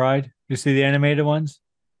Corpse Bride? Do you see the animated ones?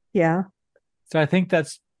 Yeah. So I think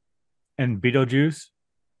that's, and Beetlejuice.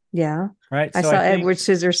 Yeah. Right. I saw Edward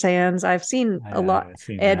Scissorhands. I've seen a lot.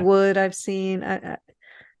 Ed Wood, I've seen. I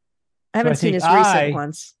haven't seen his recent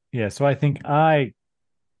ones. Yeah. So I think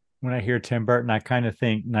when I hear Tim Burton, I kind of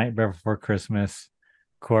think Nightmare Before Christmas,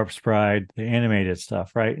 Corpse Bride, the animated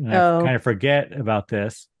stuff, right? And I kind of forget about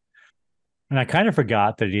this. And I kind of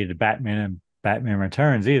forgot that he did Batman and Batman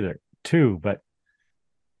Returns too, but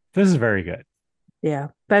this is very good. Yeah,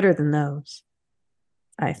 better than those,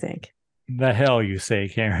 I think. The hell you say,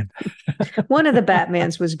 Karen? One of the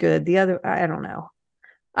Batmans was good. The other, I don't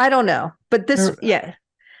know. But this, Karen,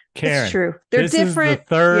 it's true. They're different. Is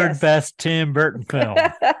the third best Tim Burton film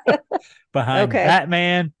behind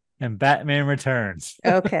Batman and Batman Returns.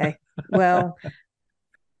 Okay. Well,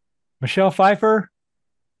 Michelle Pfeiffer.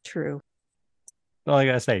 true. That's all I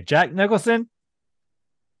gotta say. Jack Nicholson.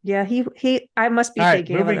 Yeah, I must be All right,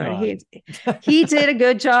 thinking of moving other. on. He did a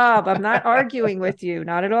good job. I'm not arguing with you,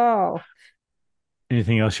 not at all.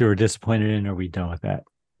 Anything else you were disappointed in, or are we done with that?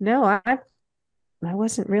 No, I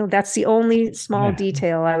wasn't real. That's the only small Yeah.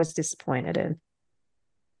 detail I was disappointed in.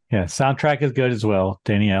 Yeah, soundtrack is good as well.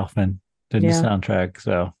 Danny Elfman did the Yeah. soundtrack,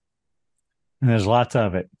 so and there's lots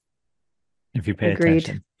of it if you pay Agreed.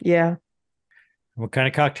 attention. Yeah. What kind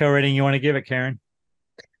of cocktail rating you want to give it, Karen?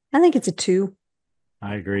 I think it's a 2.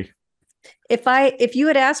 I agree. If you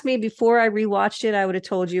had asked me before I rewatched it, I would have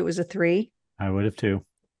told you it was a 3. I would have too.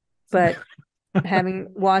 But having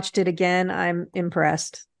watched it again, I'm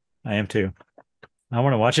impressed. I am too. I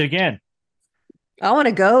want to watch it again. I want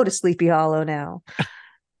to go to Sleepy Hollow now.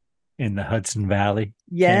 In the Hudson Valley.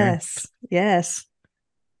 Yes. Karen. Yes.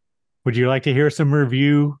 Would you like to hear some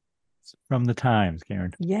review from the Times,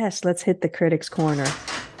 Karen? Yes. Let's hit the critics' corner.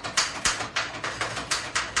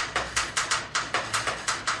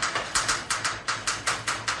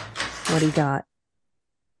 What do you got?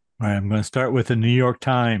 All right, I'm going to start with the New York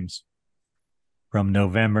Times from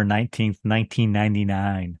November 19th,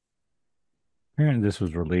 1999. Apparently this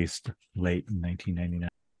was released late in 1999.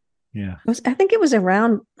 Yeah. I think it was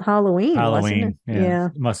around Halloween. Halloween. Wasn't it? Yeah.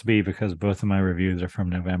 It must be because both of my reviews are from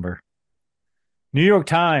November. New York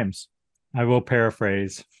Times. I will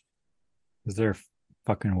paraphrase because they're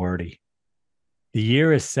fucking wordy. The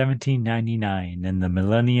year is 1799 and the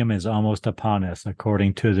millennium is almost upon us,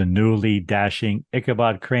 according to the newly dashing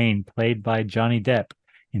Ichabod Crane, played by Johnny Depp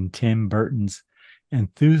in Tim Burton's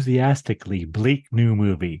enthusiastically bleak new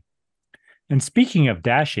movie. And speaking of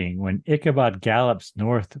dashing, when Ichabod gallops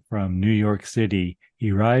north from New York City,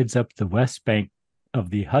 he rides up the west bank of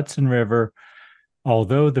the Hudson River,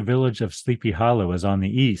 although the village of Sleepy Hollow is on the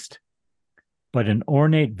east. But an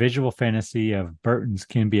ornate visual fantasy of Burton's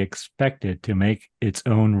can be expected to make its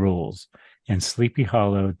own rules, and Sleepy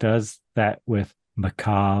Hollow does that with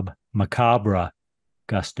macabre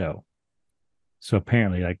gusto. So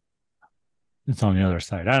apparently, like, it's on the other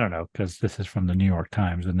side. I don't know, because this is from the New York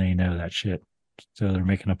Times, and they know that shit. So they're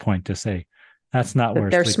making a point to say, that's not where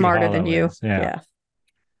they're Sleepy smarter Hollow than you. is. Yeah.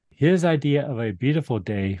 His idea of a beautiful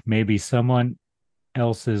day may be someone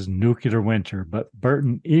else's nuclear winter, but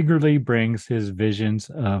Burton eagerly brings his visions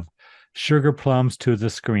of sugar plums to the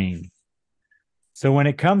screen. So when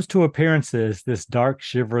it comes to appearances, this dark,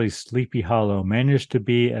 shivery Sleepy Hollow managed to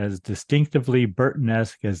be as distinctively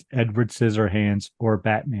Burton-esque as Edward Scissorhands or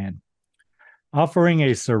Batman, offering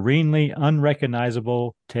a serenely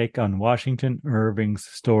unrecognizable take on Washington Irving's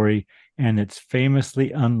story and its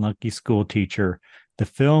famously unlucky schoolteacher. The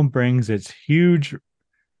film brings its huge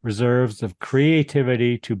reserves of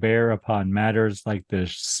creativity to bear upon matters like the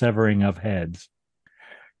severing of heads.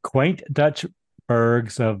 Quaint Dutch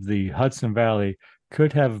burghs of the Hudson Valley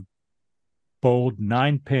could have bowled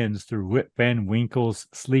 9 pins through Rip Van Winkle's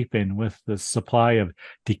sleep-in with the supply of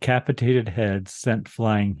decapitated heads sent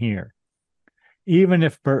flying here. Even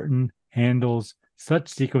if Burton handles such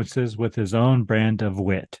sequences with his own brand of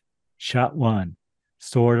wit. Shot 1,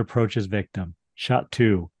 sword approaches victim. Shot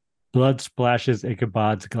 2, blood splashes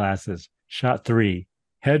Ichabod's glasses. Shot 3,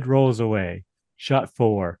 head rolls away. Shot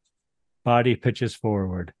 4, body pitches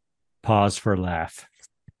forward. Pause for laugh.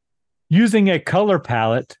 Using a color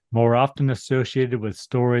palette more often associated with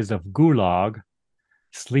stories of Gulag,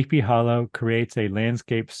 Sleepy Hollow creates a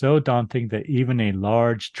landscape so daunting that even a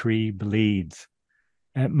large tree bleeds.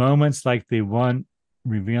 At moments like the one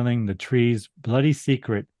revealing the tree's bloody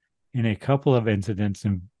secret in a couple of incidents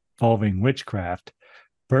involving witchcraft,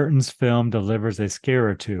 Burton's film delivers a scare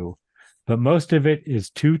or two, but most of it is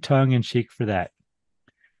too tongue-in-cheek for that.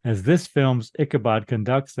 As this film's Ichabod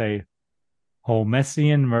conducts a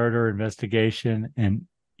Holmesian murder investigation and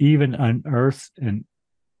even unearths a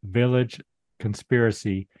village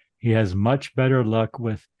conspiracy, he has much better luck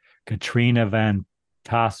with Katrina Van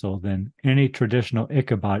Tassel than any traditional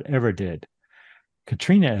Ichabod ever did.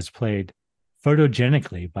 Katrina is played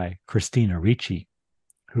photogenically by Christina Ricci,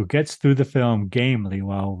 who gets through the film gamely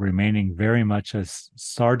while remaining very much a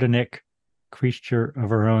sardonic creature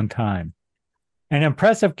of her own time. An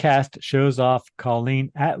impressive cast shows off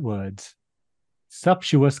Colleen Atwood's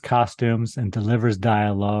sumptuous costumes and delivers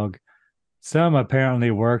dialogue, some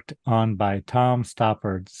apparently worked on by Tom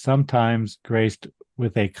Stoppard, sometimes graced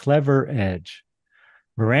with a clever edge.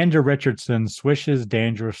 Miranda Richardson swishes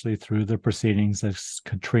dangerously through the proceedings as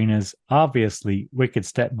Katrina's obviously wicked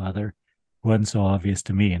stepmother, wasn't so obvious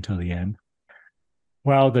to me until the end.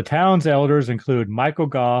 While the town's elders include Michael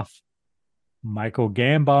Goff, Michael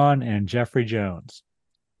Gambon, and Jeffrey Jones.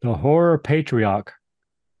 The horror patriarch,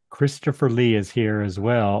 Christopher Lee, is here as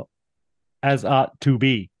well, as ought to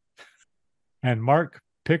be. And Mark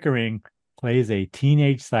Pickering plays a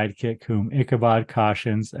teenage sidekick whom Ichabod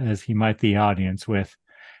cautions as he might the audience with,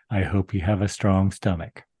 "I hope you have a strong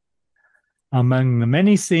stomach." Among the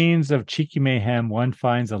many scenes of cheeky mayhem, one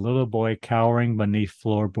finds a little boy cowering beneath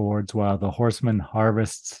floorboards while the horseman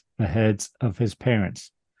harvests the heads of his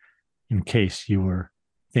parents, in case you were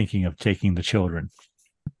thinking of taking the children.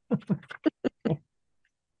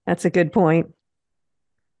 That's a good point.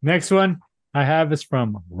 Next one I have is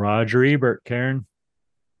from Roger Ebert, Karen.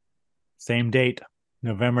 Same date,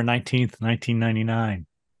 November 19th, 1999.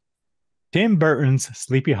 Tim Burton's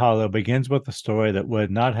Sleepy Hollow begins with a story that would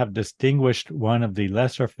not have distinguished one of the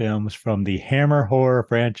lesser films from the Hammer horror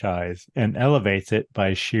franchise and elevates it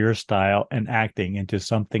by sheer style and acting into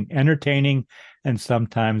something entertaining and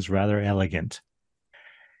sometimes rather elegant.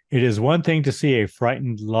 It is one thing to see a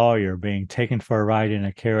frightened lawyer being taken for a ride in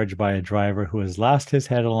a carriage by a driver who has lost his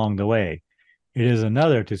head along the way. It is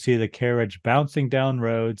another to see the carriage bouncing down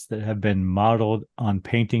roads that have been modeled on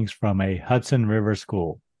paintings from a Hudson River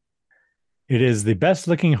school. It is the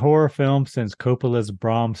best-looking horror film since Coppola's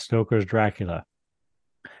Bram Stoker's Dracula.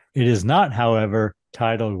 It is not, however,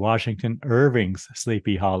 titled Washington Irving's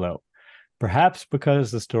Sleepy Hollow, perhaps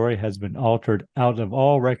because the story has been altered out of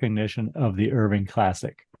all recognition of the Irving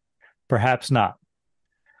classic. Perhaps not.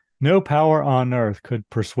 No power on earth could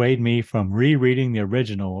persuade me from rereading the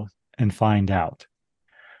original and find out.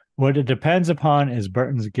 What it depends upon is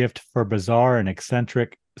Burton's gift for bizarre and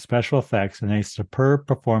eccentric special effects and a superb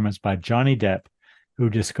performance by Johnny Depp, who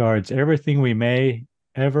discards everything we may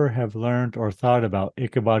ever have learned or thought about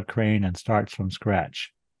Ichabod Crane and starts from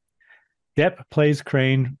scratch. Depp plays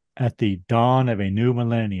Crane at the dawn of a new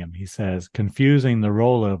millennium, he says, confusing the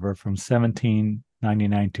rollover from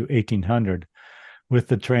 1799 to 1800 with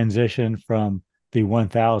the transition from the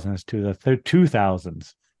 1000s to the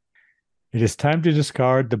 2000s. It is time to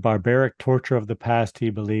discard the barbaric torture of the past, he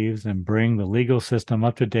believes, and bring the legal system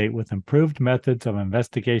up to date with improved methods of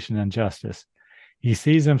investigation and justice. He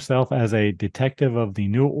sees himself as a detective of the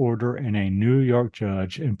new order and a New York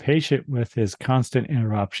judge, impatient with his constant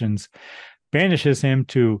interruptions, banishes him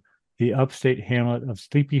to the upstate hamlet of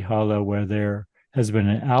Sleepy Hollow, where there has been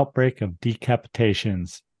an outbreak of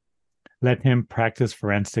decapitations. Let him practice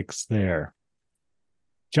forensics there.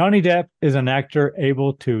 Johnny Depp is an actor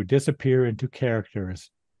able to disappear into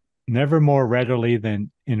characters, never more readily than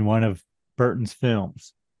in one of Burton's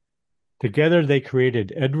films. Together they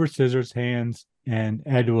created Edward Scissorhands and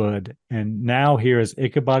Ed Wood, and now here is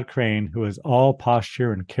Ichabod Crane, who is all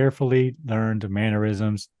posture and carefully learned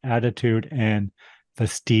mannerisms, attitude, and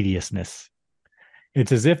fastidiousness.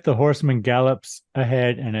 It's as if the horseman gallops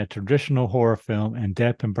ahead in a traditional horror film, and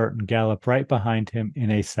Depp and Burton gallop right behind him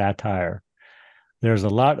in a satire. There's a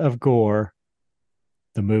lot of gore.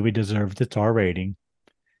 The movie deserves its R rating.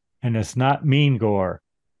 And it's not mean gore,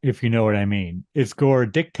 if you know what I mean. It's gore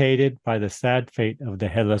dictated by the sad fate of the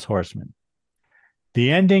Headless Horseman.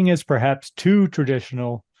 The ending is perhaps too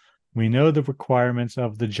traditional. We know the requirements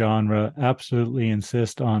of the genre absolutely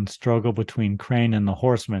insist on struggle between Crane and the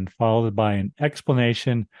horseman, followed by an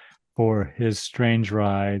explanation for his strange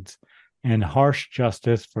rides and harsh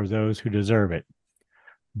justice for those who deserve it.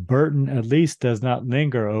 Burton at least does not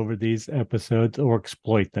linger over these episodes or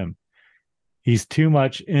exploit them. He's too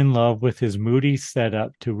much in love with his moody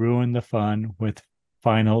setup to ruin the fun with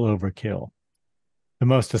final overkill. The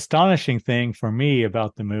most astonishing thing for me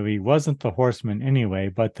about the movie wasn't the horseman anyway,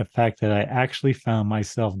 but the fact that I actually found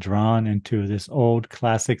myself drawn into this old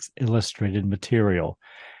classics illustrated material,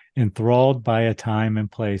 enthralled by a time and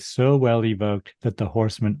place so well evoked that the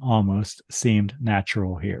horseman almost seemed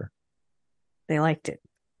natural here. They liked it.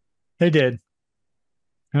 They did.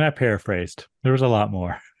 And I paraphrased. There was a lot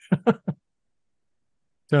more.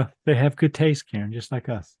 So they have good taste, Karen, just like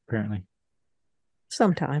us, apparently.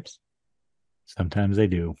 Sometimes. Sometimes they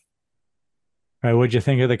do. All right, what'd you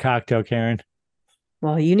think of the cocktail, Karen?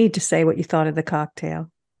 Well, you need to say what you thought of the cocktail.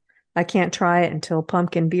 I can't try it until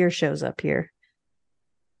pumpkin beer shows up here.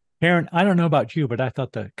 Karen, I don't know about you, but I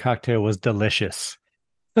thought the cocktail was delicious.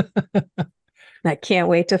 I can't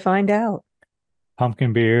wait to find out.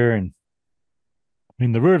 Pumpkin beer, and I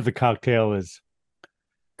mean, the root of the cocktail is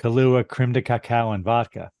Kahlua, creme de cacao, and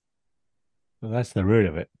vodka. So that's the root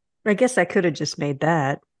of it. I guess I could have just made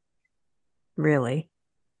that. Really?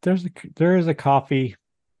 There is a coffee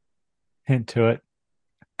hint to it.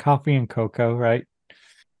 Coffee and cocoa, right?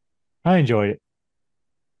 I enjoyed it.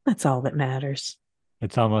 That's all that matters.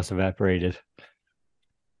 It's almost evaporated.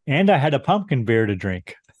 And I had a pumpkin beer to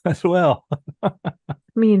drink. as well. I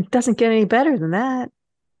mean, it doesn't get any better than that.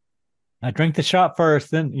 I drank the shot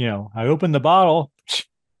first, then, I opened the bottle,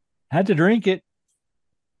 had to drink it.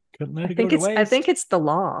 Couldn't let it go to waste. I think it's the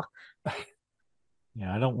law.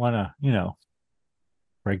 Yeah, I don't want to,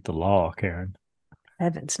 break the law, Karen.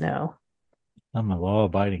 Heavens, no. I'm a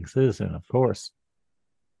law-abiding citizen, of course.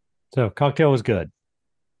 So, cocktail was good.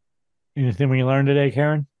 Anything we learned today,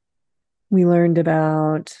 Karen? We learned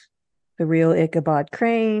about the real Ichabod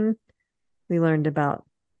Crane. We learned about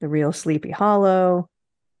the real Sleepy Hollow.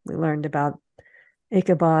 We learned about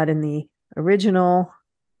Ichabod in the original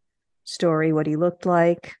story, what he looked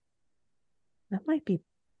like. That might be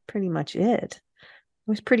pretty much it.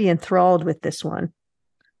 I was pretty enthralled with this one.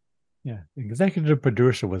 Yeah, executive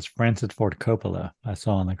producer was Francis Ford Coppola, I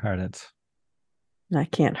saw in the credits.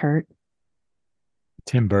 That can't hurt.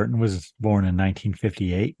 Tim Burton was born in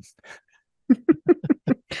 1958.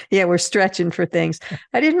 Yeah, we're stretching for things.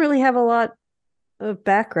 I didn't really have a lot of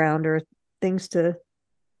background or things to...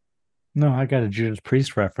 No, I got a Judas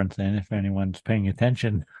Priest reference in, if anyone's paying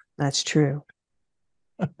attention. That's true.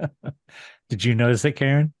 Did you notice it,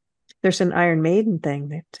 Karen? There's an Iron Maiden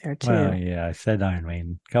thing there, too. Well, yeah, I said Iron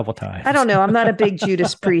Maiden a couple times. I don't know. I'm not a big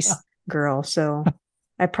Judas Priest girl, so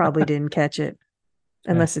I probably didn't catch it.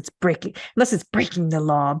 Unless it's breaking the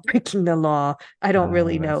law. I don't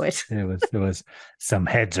really know it. It was some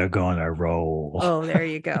heads are gonna roll. Oh, there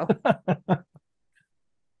you go. All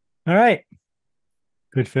right.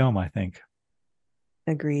 Good film, I think.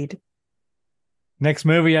 Agreed. Next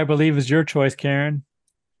movie, I believe, is your choice, Karen.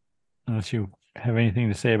 Unless you have anything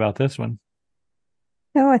to say about this one.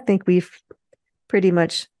 No, I think we've pretty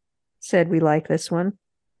much said we like this one.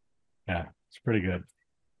 Yeah, it's pretty good.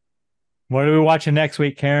 What are we watching next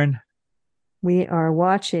week, Karen? We are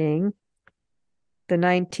watching the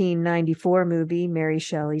 1994 movie, Mary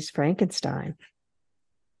Shelley's Frankenstein.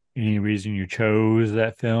 Any reason you chose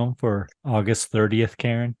that film for August 30th,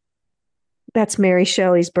 Karen? That's Mary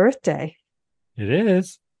Shelley's birthday. It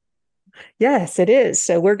is. Yes, it is.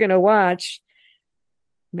 So we're going to watch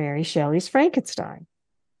Mary Shelley's Frankenstein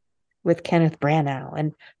with Kenneth Branagh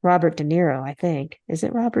and Robert De Niro, I think. Is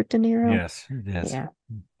it Robert De Niro? Yes, it is. Yeah.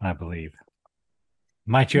 I believe.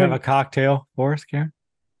 Might you have a cocktail for us, Karen?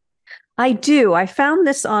 I do. I found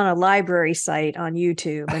this on a library site on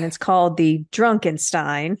YouTube, and it's called the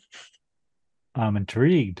Drunkenstein. I'm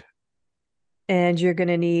intrigued. And you're going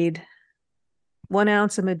to need 1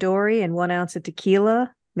 ounce of Midori and 1 ounce of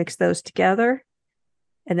tequila. Mix those together,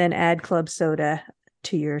 and then add club soda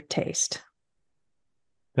to your taste.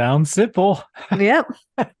 Sounds simple. Yep.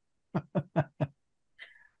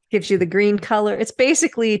 Gives you the green color. It's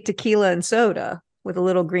basically tequila and soda with a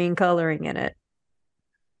little green coloring in it.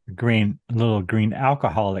 Little green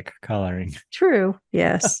alcoholic coloring. True.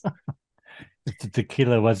 Yes. The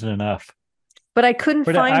tequila wasn't enough. But I couldn't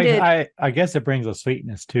find it. I guess it brings a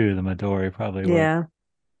sweetness too. The Midori probably would. Yeah.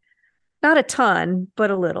 Not a ton,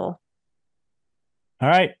 but a little. All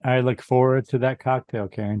right. I look forward to that cocktail,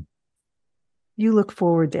 Karen. You look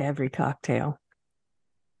forward to every cocktail.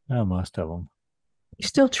 Oh, most of them. You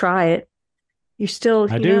still try it. You still,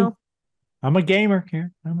 I do. I'm a gamer,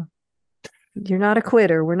 Karen. You're not a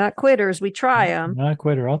quitter. We're not quitters. We try them. I'm not a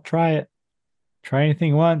quitter. I'll try it. Try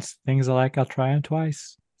anything once. Things I like, I'll try them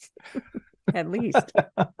twice. At least.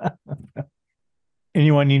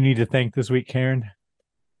 Anyone you need to thank this week, Karen?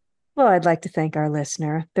 Well, I'd like to thank our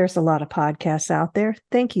listener. There's a lot of podcasts out there.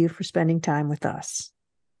 Thank you for spending time with us.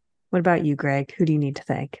 What about you, Greg? Who do you need to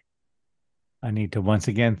thank? I need to once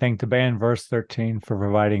again thank the band Verse 13 for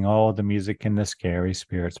providing all the music in the Scary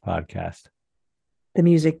Spirits podcast. The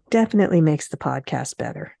music definitely makes the podcast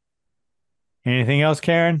better. Anything else,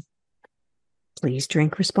 Karen? Please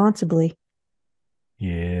drink responsibly.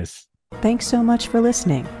 Yes. Thanks so much for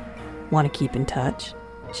listening. Want to keep in touch?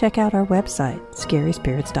 Check out our website,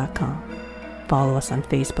 scaryspirits.com. Follow us on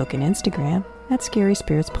Facebook and Instagram at Scary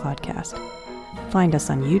Spirits Podcast. Find us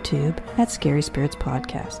on YouTube at Scary Spirits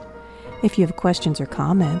Podcast. If you have questions or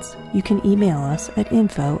comments, you can email us at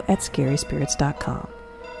info@scaryspirits.com.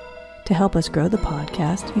 To help us grow the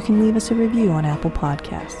podcast, you can leave us a review on Apple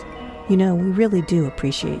Podcasts. We really do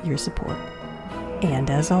appreciate your support. And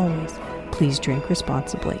as always, please drink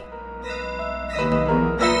responsibly.